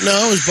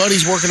 No, his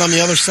buddy's working on the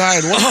other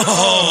side.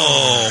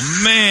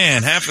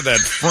 Man, half of that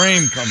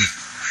frame comes.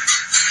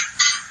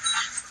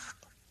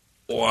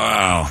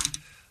 Wow.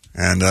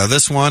 And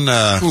this one,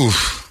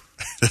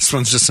 this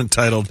one's just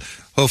entitled,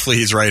 Hopefully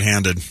He's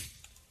Right-Handed.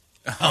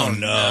 Oh,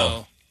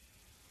 no.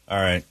 All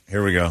right,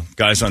 here we go.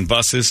 Guys on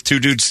buses, 2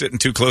 dudes sitting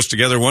too close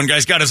together. One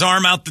guy's got his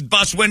arm out the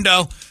bus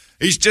window.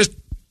 He's just,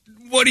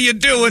 what are you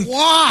doing?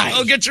 Why?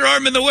 Oh, get your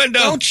arm in the window.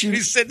 Don't you?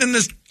 He's sitting in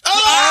this. Yeah.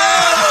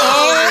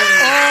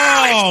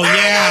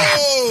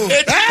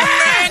 It's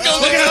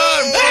mangled his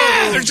arm.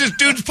 There's just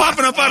dudes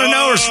popping up out of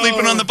nowhere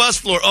sleeping on the bus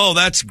floor. Oh,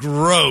 that's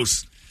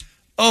gross.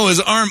 Oh,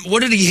 his arm. What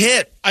did he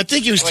hit? I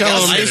think he was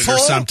telling him or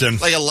something.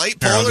 Like a light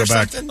pole or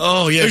something?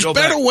 Oh, yeah. There's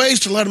better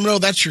ways to let him know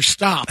that's your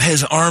stop.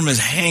 His arm is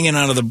hanging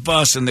out of the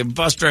bus, and the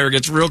bus driver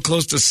gets real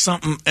close to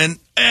something, and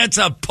it's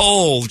a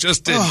pole. It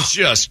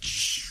just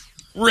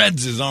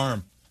shreds his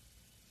arm.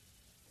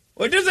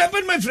 What just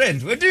happened, my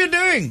friend? What are you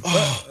doing?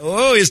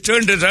 He's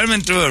turned his arm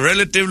into a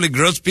relatively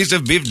gross piece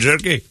of beef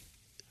jerky.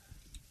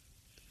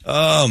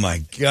 Oh,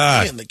 my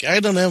God. Man, the guy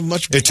don't have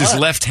much blood. It's his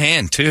left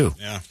hand, too.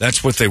 Yeah.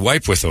 That's what they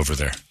wipe with over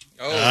there.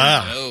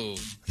 No.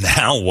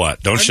 Now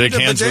what? Don't shake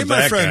hands with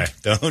that friend.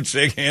 guy. Don't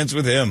shake hands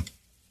with him.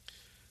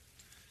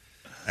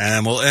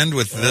 And we'll end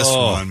with this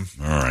one.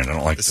 All right, I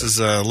don't like this. This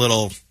is a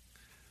little...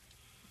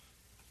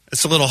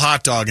 It's a little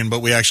hot dogging,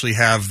 but we actually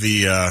have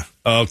the...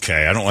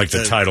 Okay, I don't like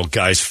the title,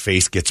 Guy's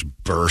Face Gets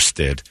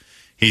Bursted.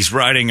 He's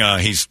riding,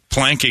 he's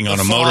planking on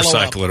a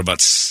motorcycle at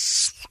about...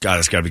 God,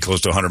 it's got to be close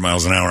to 100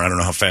 miles an hour. I don't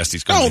know how fast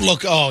he's going.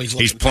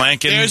 He's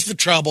planking. There's the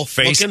trouble.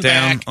 Face looking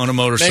down back, on a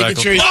motorcycle.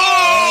 making sure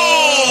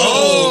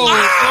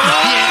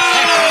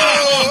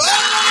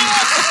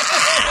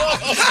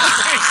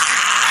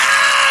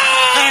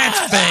That's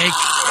fake.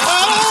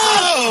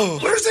 Oh,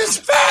 where's his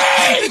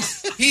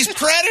face? He's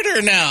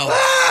Predator now.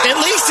 At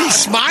least he's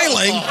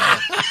smiling.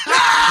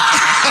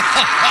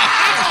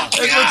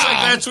 It looks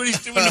like that's what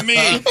he's doing to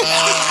me.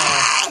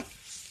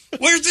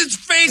 Where's his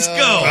face go?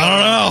 I don't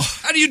know.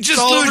 How do you just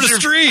all over lose the your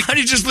street. How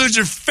do you just lose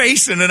your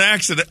face in an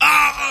accident?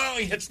 Oh,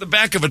 he hits the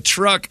back of a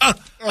truck.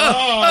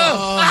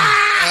 Oh,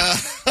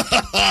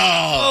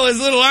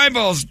 his little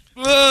eyeballs.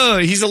 Oh,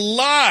 he's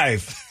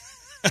alive.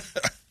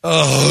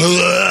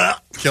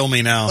 Kill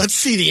me now. Let's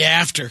see the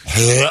after.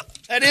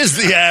 That is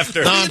the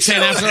after. No, I'm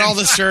saying after all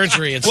the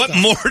surgery and what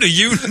stuff. more do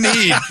you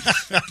need?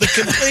 The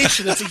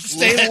completion if he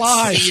stayed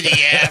alive. See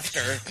the after.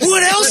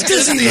 What else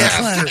does he look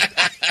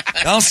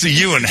like? I'll see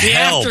you in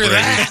hell, after Brady.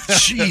 that.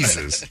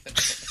 Jesus.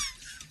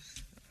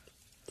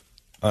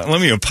 Let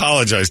me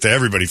apologize to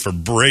everybody for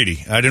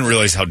Brady. I didn't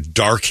realize how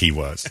dark he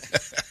was.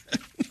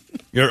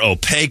 You're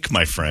opaque,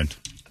 my friend.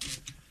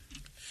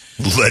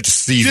 Let's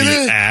see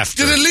the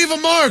after. Did it leave a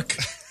mark?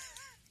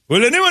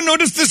 Will anyone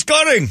notice the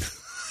scarring?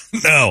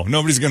 No,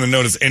 nobody's going to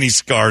notice any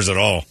scars at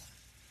all.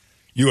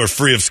 You are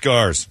free of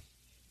scars.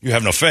 You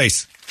have no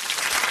face.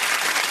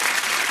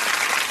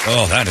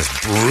 Oh, that is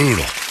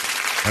brutal.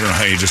 I don't know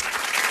how you just...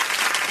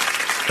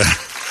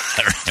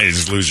 I don't know how you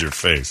just lose your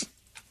face.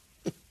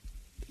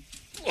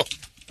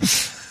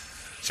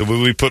 So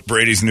will we put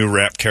Brady's new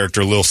rap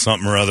character, Lil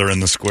Something or Other, in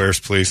the squares,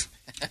 please?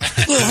 A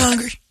little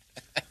hungry.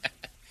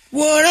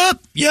 What up,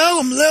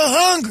 yo? I'm a little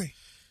hungry.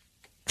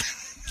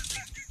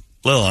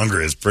 Lil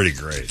Hungry is pretty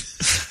great.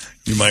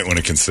 You might want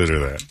to consider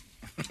that.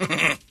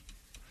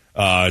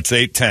 It's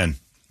 8:10.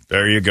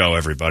 There you go,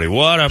 everybody.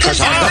 What up?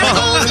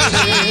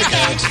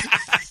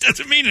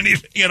 Doesn't mean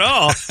anything at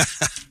all.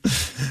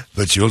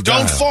 But you'll dial.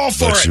 Don't fall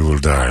for it. You will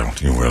dial.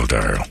 You will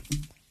dial.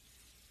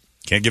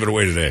 Can't give it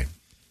away today.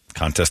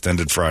 Contest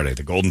ended Friday.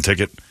 The golden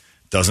ticket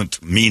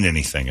doesn't mean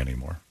anything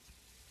anymore.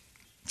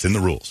 It's in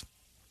the rules.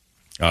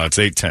 It's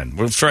 8:10.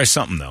 We'll try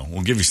something, though.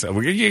 We'll give you some.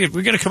 We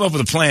got to come up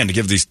with a plan to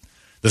give this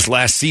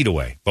last seat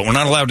away. But we're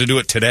not allowed to do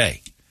it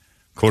today,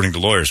 according to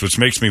lawyers, which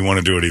makes me want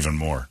to do it even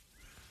more,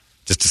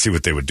 just to see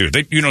what they would do.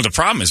 The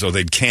problem is, though,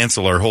 they'd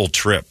cancel our whole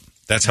trip.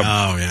 That's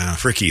how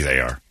tricky they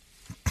are.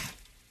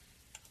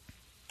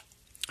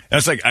 And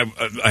it's like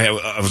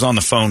I was on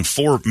the phone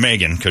for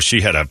Megan because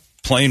she had a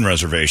plane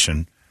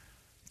reservation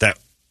that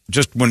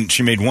just when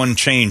she made one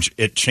change,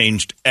 it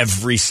changed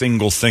every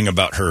single thing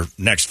about her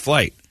next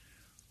flight,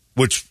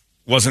 which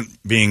wasn't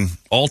being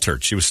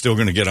altered. She was still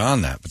going to get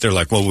on that. But they're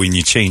like, well, when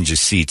you change your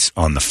seats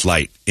on the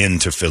flight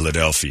into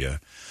Philadelphia,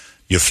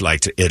 your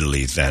flight to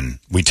Italy, then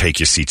we take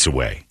your seats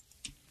away.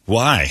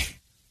 Why?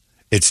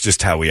 It's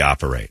just how we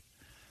operate.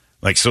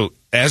 Like, so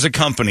as a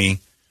company,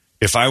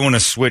 if I want to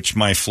switch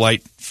my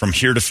flight from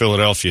here to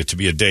Philadelphia to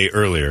be a day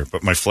earlier,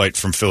 but my flight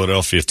from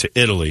Philadelphia to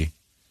Italy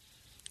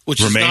which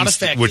is not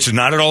affected. Which is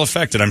not at all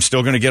affected. I'm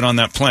still going to get on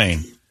that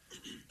plane.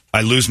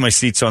 I lose my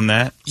seats on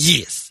that?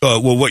 Yes.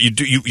 Well, what you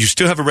do, you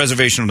still have a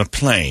reservation on the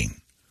plane.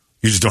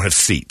 You just don't have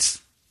seats.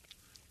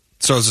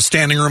 So is a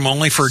standing room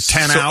only for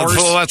 10 hours?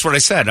 Well, that's what I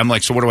said. I'm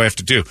like, so what do I have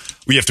to do?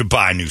 We have to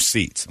buy new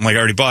seats. I'm like, I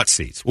already bought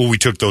seats. Well, we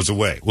took those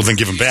away. Well, then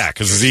give them back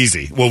because it's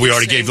easy. Well, we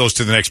already gave those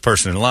to the next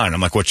person in line. I'm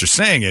like, what you're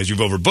saying is you've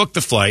overbooked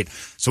the flight,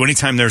 so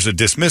anytime there's a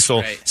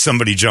dismissal,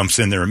 somebody jumps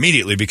in there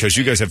immediately because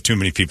you guys have too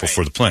many people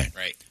for the plane.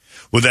 Right.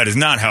 Well, that is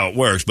not how it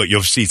works, but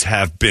your seats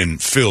have been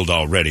filled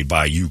already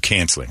by you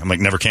canceling. I'm like,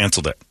 never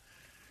canceled it.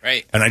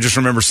 Right. And I just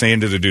remember saying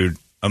to the dude,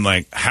 I'm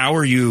like, how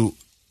are you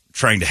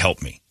trying to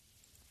help me?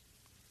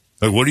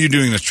 Like, what are you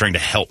doing that's trying to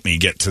help me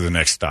get to the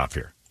next stop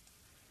here?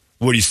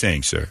 What are you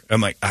saying, sir?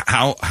 I'm like,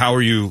 how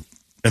are you?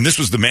 And this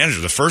was the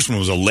manager. The first one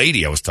was a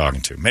lady I was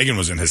talking to. Megan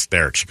was in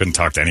hysterics. She couldn't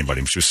talk to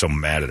anybody. She was so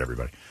mad at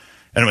everybody.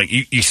 And I'm like,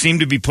 you seem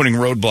to be putting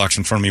roadblocks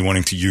in front of me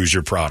wanting to use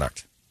your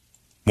product,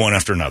 one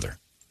after another.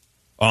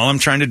 All I'm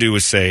trying to do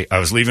is say, I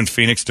was leaving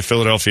Phoenix to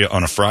Philadelphia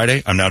on a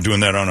Friday. I'm now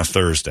doing that on a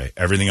Thursday.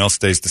 Everything else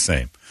stays the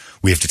same.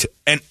 We have to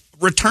and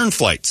return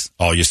flights.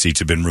 All your seats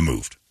have been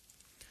removed.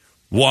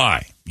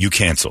 Why? You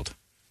canceled.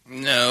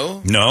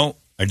 No,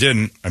 I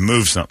didn't. I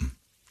moved something.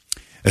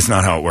 It's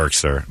not how it works,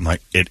 sir. I'm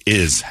like, it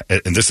is.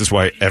 And this is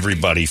why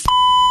everybody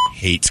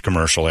hates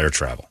commercial air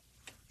travel.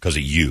 Because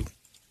of you.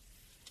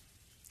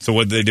 So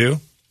what did they do?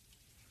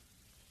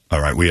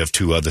 All right, we have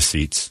 2 other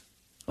seats.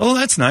 Oh,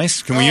 that's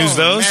nice. Can we use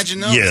those?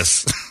 Imagine those.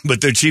 Yes. But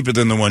they're cheaper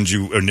than the ones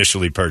you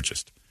initially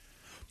purchased.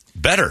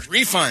 Better.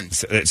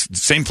 Refunds. It's the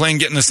same plane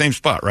getting the same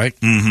spot, right?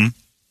 Mm-hmm.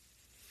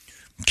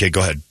 Okay, go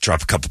ahead.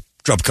 Drop a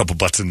couple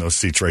butts in those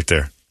seats right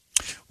there.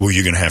 Well,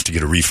 you're going to have to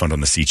get a refund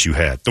on the seats you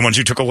had. The ones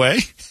you took away?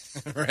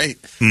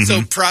 Right. Mm-hmm.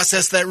 So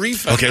process that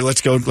refund. Okay,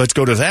 let's go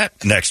to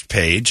that next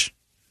page.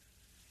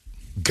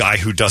 Guy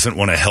who doesn't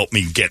want to help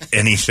me get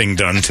anything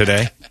done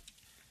today.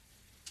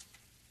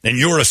 And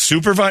you're a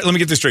supervisor? Let me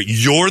get this straight.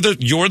 You're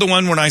the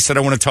one when I said I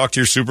want to talk to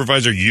your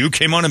supervisor, you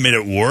came on and made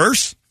it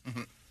worse?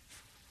 Mm-hmm.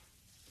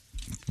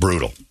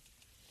 Brutal.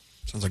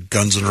 Sounds like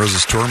Guns N'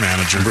 Roses tour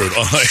manager.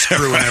 Brutal.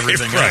 Screwing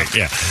everything right, up.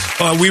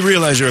 Yeah. We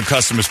realize you're a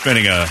customer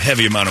spending a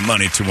heavy amount of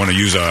money to want to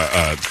use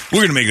our... we're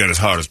going to make that as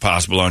hard as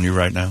possible on you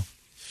right now.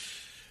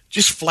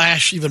 just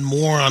flash even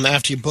more on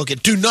after you book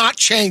it. Do not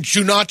change.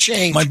 Do not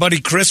change. My buddy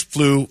Chris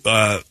flew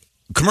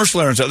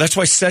commercial airlines. That's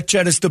why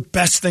SetJet is the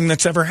best thing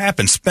that's ever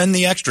happened. Spend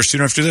the extra so you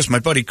don't have to do this. My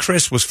buddy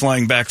Chris was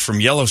flying back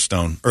from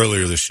Yellowstone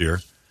earlier this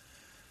year,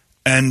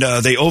 and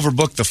they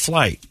overbooked the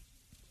flight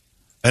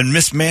and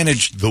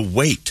mismanaged the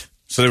weight.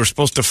 So they were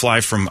supposed to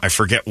fly from, I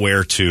forget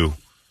where, to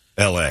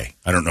L.A.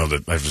 I don't know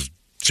that it was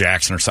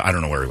Jackson or something. I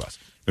don't know where he was.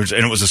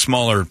 And it was a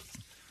smaller...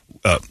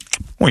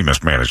 we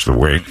mismanaged the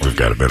weight. We've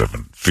got a bit of a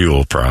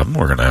fuel problem.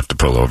 We're going to have to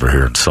pull over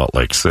here in Salt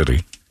Lake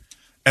City.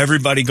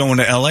 Everybody going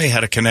to L.A.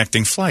 had a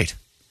connecting flight.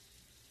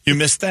 You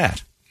missed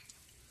that.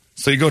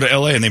 So you go to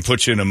L.A. and they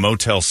put you in a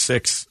Motel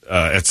 6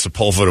 at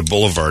Sepulveda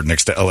Boulevard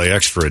next to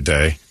LAX for a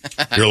day.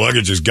 Your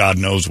luggage is God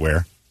knows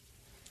where.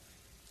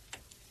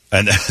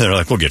 And they're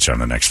like, we'll get you on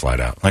the next flight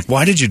out. Like,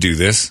 why did you do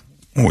this?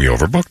 Well, we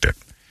overbooked it.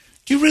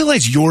 Do you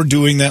realize you're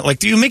doing that? Like,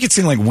 do you make it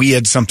seem like we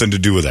had something to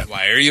do with that?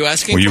 Why are you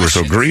asking Well, you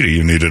questions? were so greedy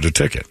you needed a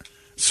ticket.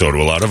 So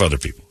do a lot of other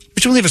people.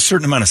 But you only have a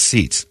certain amount of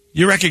seats.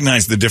 You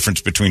recognize the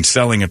difference between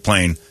selling a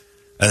plane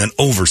and then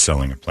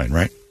overselling a plane,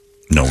 right?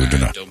 No, we do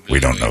not.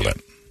 We don't know do. that.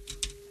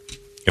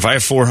 If I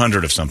have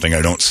 400 of something,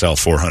 I don't sell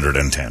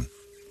 410.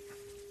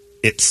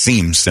 It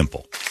seems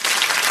simple.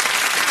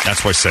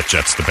 That's why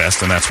SetJet's the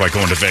best, and that's why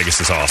going to Vegas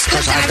is awesome.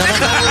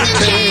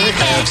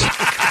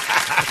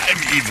 I'm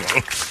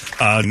evil.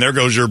 And there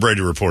goes your Brady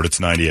Report. It's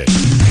 98.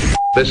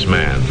 This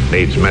man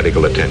needs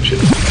medical attention.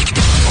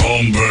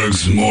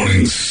 Holmberg's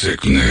morning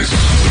sickness.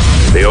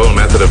 The old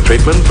method of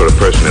treatment for a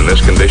person in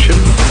this condition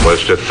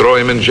was to throw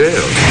him in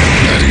jail.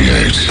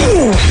 98.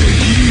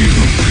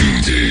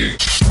 KUPD.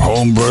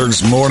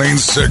 Holmberg's morning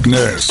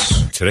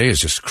sickness. Today is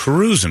just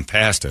cruising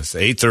past us,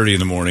 8:30 in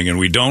the morning, and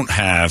we don't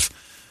have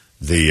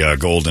the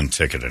golden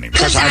ticket anymore.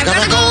 'Cause I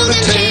got a golden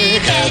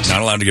ticket.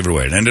 Not allowed to give it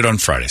away. It ended on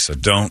Friday, so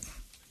don't.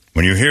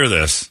 When you hear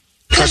this,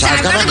 'Cause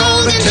I got a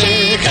golden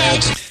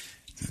ticket.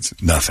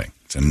 it's nothing.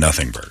 It's a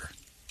nothing burger.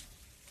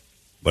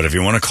 But if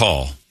you want to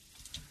call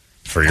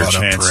for your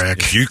chance,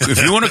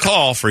 if you want to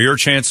call for your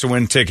chance to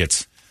win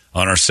tickets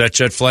on our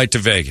SetJet flight to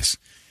Vegas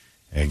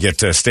and get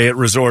to stay at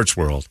Resorts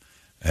World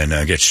and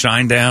get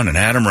Shinedown and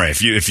Adam Ray,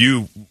 if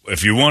you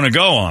want to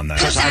go on that,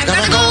 'Cause I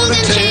got a golden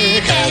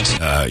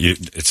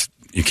ticket.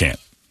 You can't.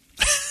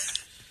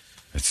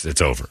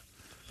 It's over.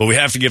 But we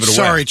have to give it away.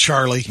 Sorry,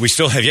 Charlie. We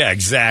still have,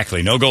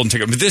 exactly. No golden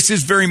ticket. But this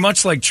is very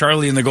much like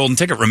Charlie and the Golden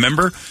Ticket.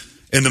 Remember,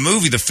 in the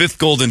movie, The Fifth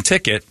Golden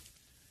Ticket,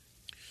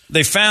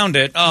 they found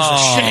it. It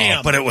was a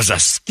sham. But it was a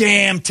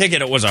scam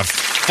ticket. It was a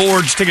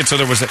forged ticket. So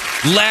there was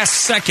last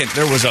second,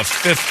 there was a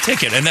fifth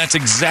ticket. And that's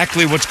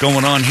exactly what's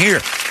going on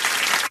here.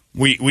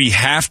 We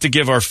have to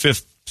give our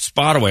fifth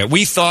spot away.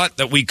 We thought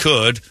that we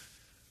could.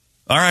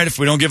 All right, if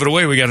we don't give it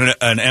away, we got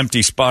an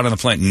empty spot on the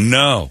plane.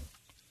 No.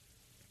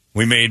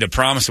 We made a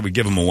promise that we'd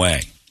give them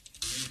away.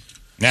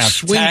 Now,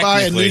 swing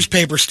by a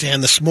newspaper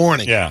stand this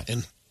morning. Yeah.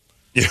 And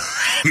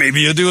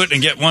maybe you'll do it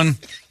and get one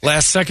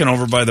last second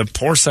over by the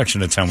poor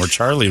section of town where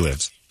Charlie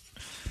lives.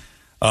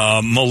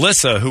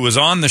 Melissa, who was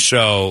on the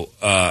show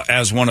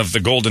as one of the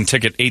Golden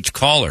Ticket 8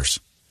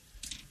 callers,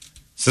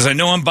 says, I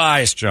know I'm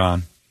biased,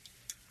 John,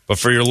 but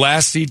for your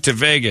last seat to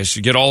Vegas,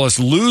 you get all us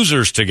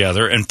losers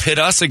together and pit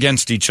us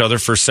against each other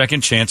for a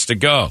second chance to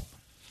go.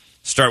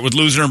 Start with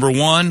loser number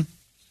 1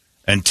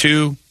 and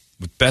 2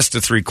 with best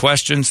of 3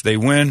 questions. They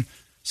win.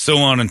 So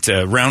on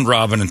into round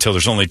robin until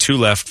there's only 2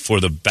 left for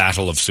the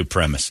battle of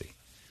supremacy.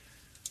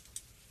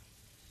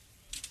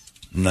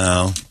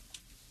 No.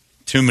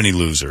 Too many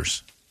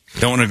losers.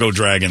 Don't want to go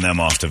dragging them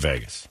off to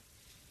Vegas.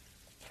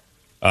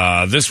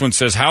 This one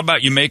says, how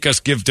about you make us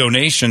give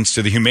donations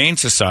to the Humane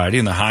Society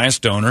and the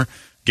highest donor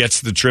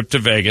gets the trip to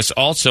Vegas.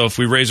 Also, if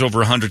we raise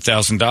over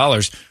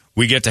 $100,000,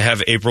 we get to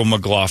have April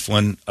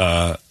McLaughlin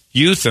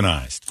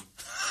euthanized.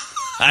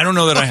 I don't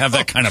know that I have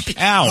that kind of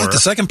power. I like the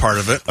second part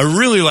of it. I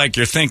really like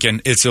your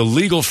thinking. It's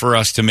illegal for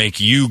us to make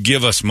you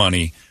give us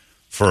money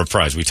for a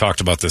prize. We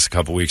talked about this a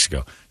couple weeks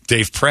ago.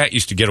 Dave Pratt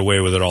used to get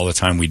away with it all the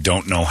time. We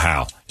don't know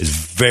how. It's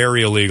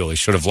very illegal. He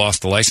should have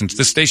lost the license.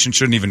 This station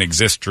shouldn't even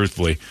exist,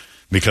 truthfully,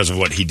 because of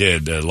what he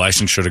did. The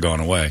license should have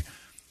gone away.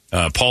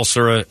 Paul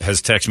Sura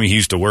has texted me. He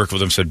used to work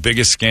with him, said,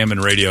 biggest scam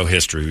in radio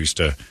history. We used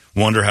to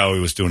wonder how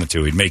he was doing it,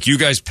 too. He'd make you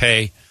guys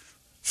pay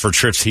for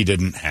trips he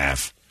didn't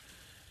have.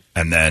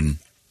 And then...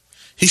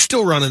 he's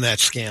still running that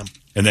scam.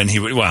 And then he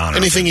would, well,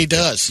 anything he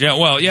does. Yeah,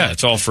 well, yeah,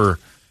 it's all for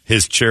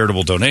his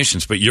charitable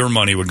donations, but your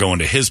money would go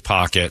into his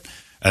pocket,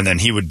 and then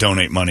he would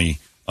donate money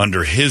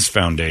under his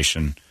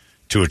foundation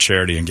to a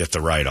charity and get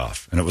the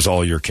write-off. And it was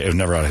all your, it was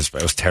never out of his,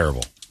 it was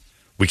terrible.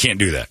 We can't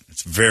do that.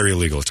 It's very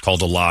illegal. It's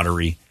called a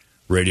lottery.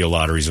 Radio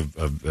lotteries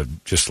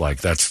of just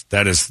like,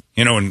 that is,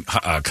 you know, in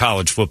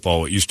college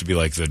football, it used to be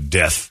like the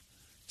death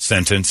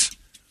sentence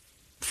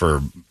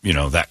for, you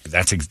know,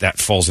 that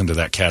falls into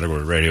that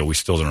category of radio. We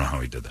still don't know how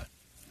he did that.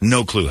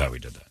 No clue how he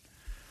did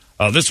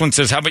that. This one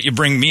says, how about you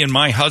bring me and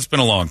my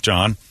husband along,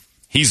 John?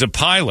 He's a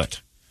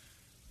pilot,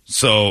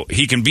 so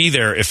he can be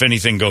there if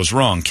anything goes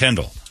wrong.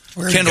 Kendall,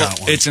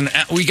 it's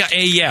we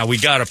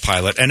got a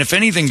pilot, and if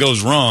anything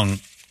goes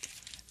wrong,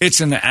 it's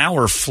an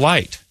hour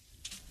flight.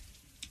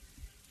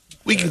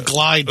 We can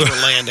glide for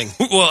landing.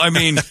 Well, I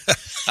mean,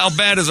 how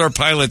bad is our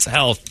pilot's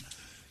health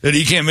that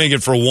he can't make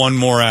it for one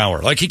more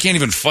hour? Like, he can't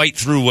even fight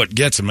through what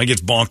gets him. He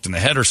gets bonked in the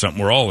head or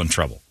something. We're all in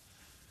trouble.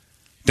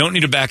 Don't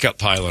need a backup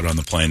pilot on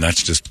the plane.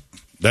 That's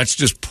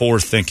just poor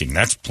thinking.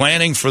 That's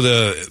planning for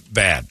the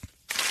bad.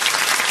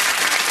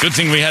 Good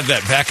thing we had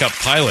that backup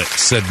pilot,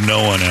 said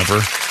no one ever.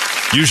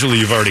 Usually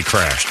you've already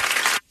crashed.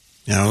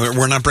 Yeah,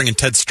 we're not bringing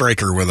Ted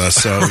Stryker with us,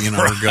 so, you know,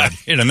 we're good.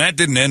 And that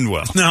didn't end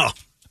well. No.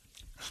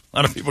 A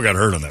lot of people got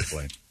hurt on that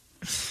plane.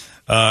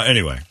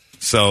 Anyway,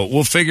 so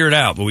we'll figure it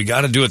out, but we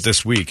got to do it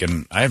this week,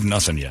 and I have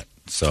nothing yet.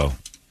 So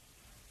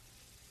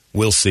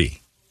we'll see.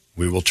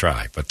 We will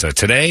try. But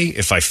today,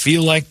 if I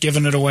feel like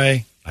giving it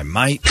away, I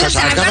might. 'Cause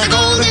I got a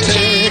golden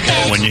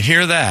ticket. When you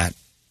hear that,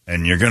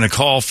 and you're going to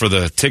call for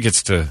the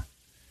tickets to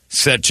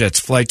SetJet's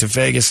flight to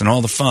Vegas and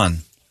all the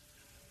fun,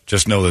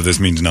 just know that this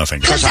means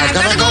nothing. 'Cause I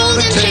got a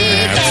golden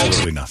ticket.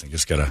 Absolutely nothing.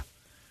 Just got to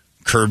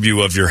curb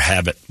you of your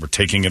habit. We're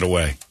taking it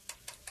away.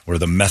 We're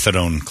the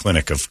methadone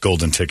clinic of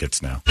golden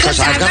tickets now. 'Cause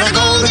I got a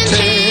golden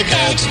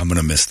ticket. I'm going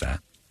to miss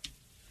that.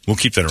 We'll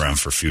keep that around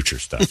for future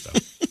stuff, though.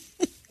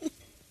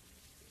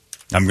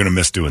 I'm going to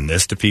miss doing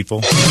this to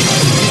people.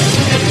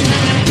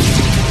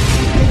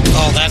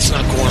 Oh, that's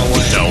not going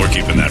away. No, we're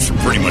keeping that for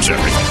pretty much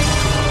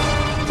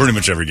everything. Pretty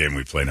much every game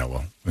we play now,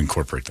 we'll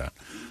incorporate that.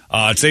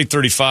 It's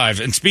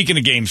 8:35, and speaking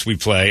of games we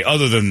play,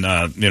 other than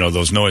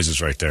those noises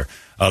right there,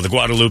 the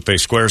Guadalupe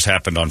Squares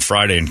happened on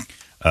Friday, and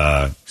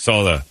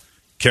saw the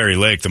Carrie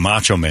Lake, the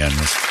Macho Man.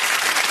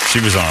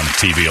 She was on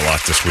TV a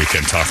lot this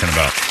weekend talking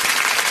about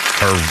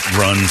her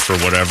run for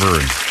whatever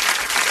and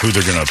who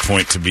they're going to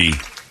appoint to be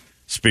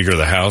Speaker of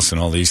the House and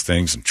all these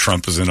things. And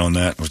Trump was in on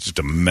that. It was just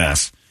a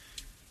mess.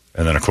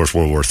 And then, of course,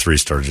 World War III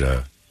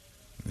started.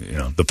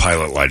 The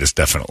pilot light is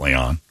definitely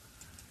on.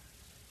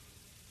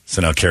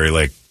 So now Carrie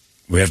Lake,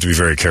 we have to be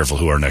very careful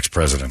who our next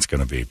president's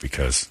going to be,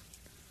 because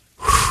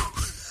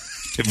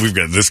if we've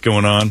got this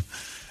going on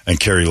and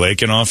Carrie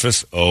Lake in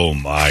office, oh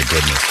my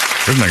goodness.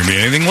 There's not going to be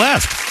anything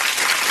left.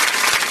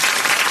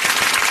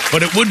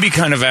 But it would be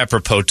kind of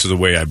apropos to the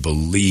way I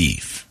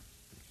believe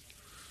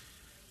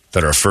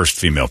that our first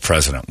female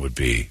president would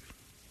be,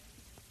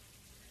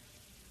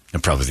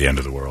 and probably the end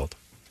of the world.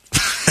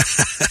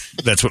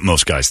 That's what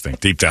most guys think.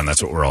 Deep down,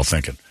 that's what we're all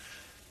thinking.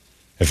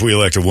 If we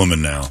elect a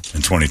woman now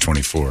in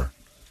 2024,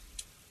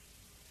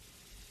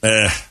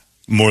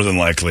 more than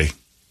likely,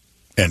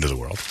 end of the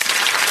world.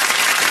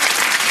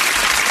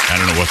 I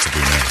don't know what to do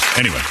now.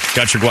 Anyway,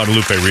 got your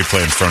Guadalupe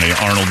replay in front of you.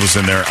 Arnold was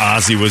in there.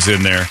 Ozzy was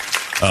in there.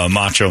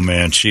 Macho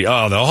Man.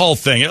 The whole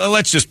thing.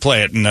 Let's just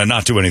play it and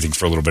not do anything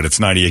for a little bit. It's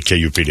 98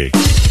 KUPD.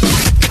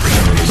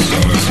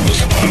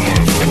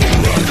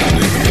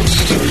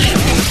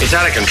 It's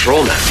out of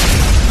control now.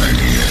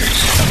 98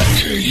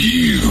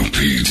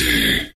 KUPD.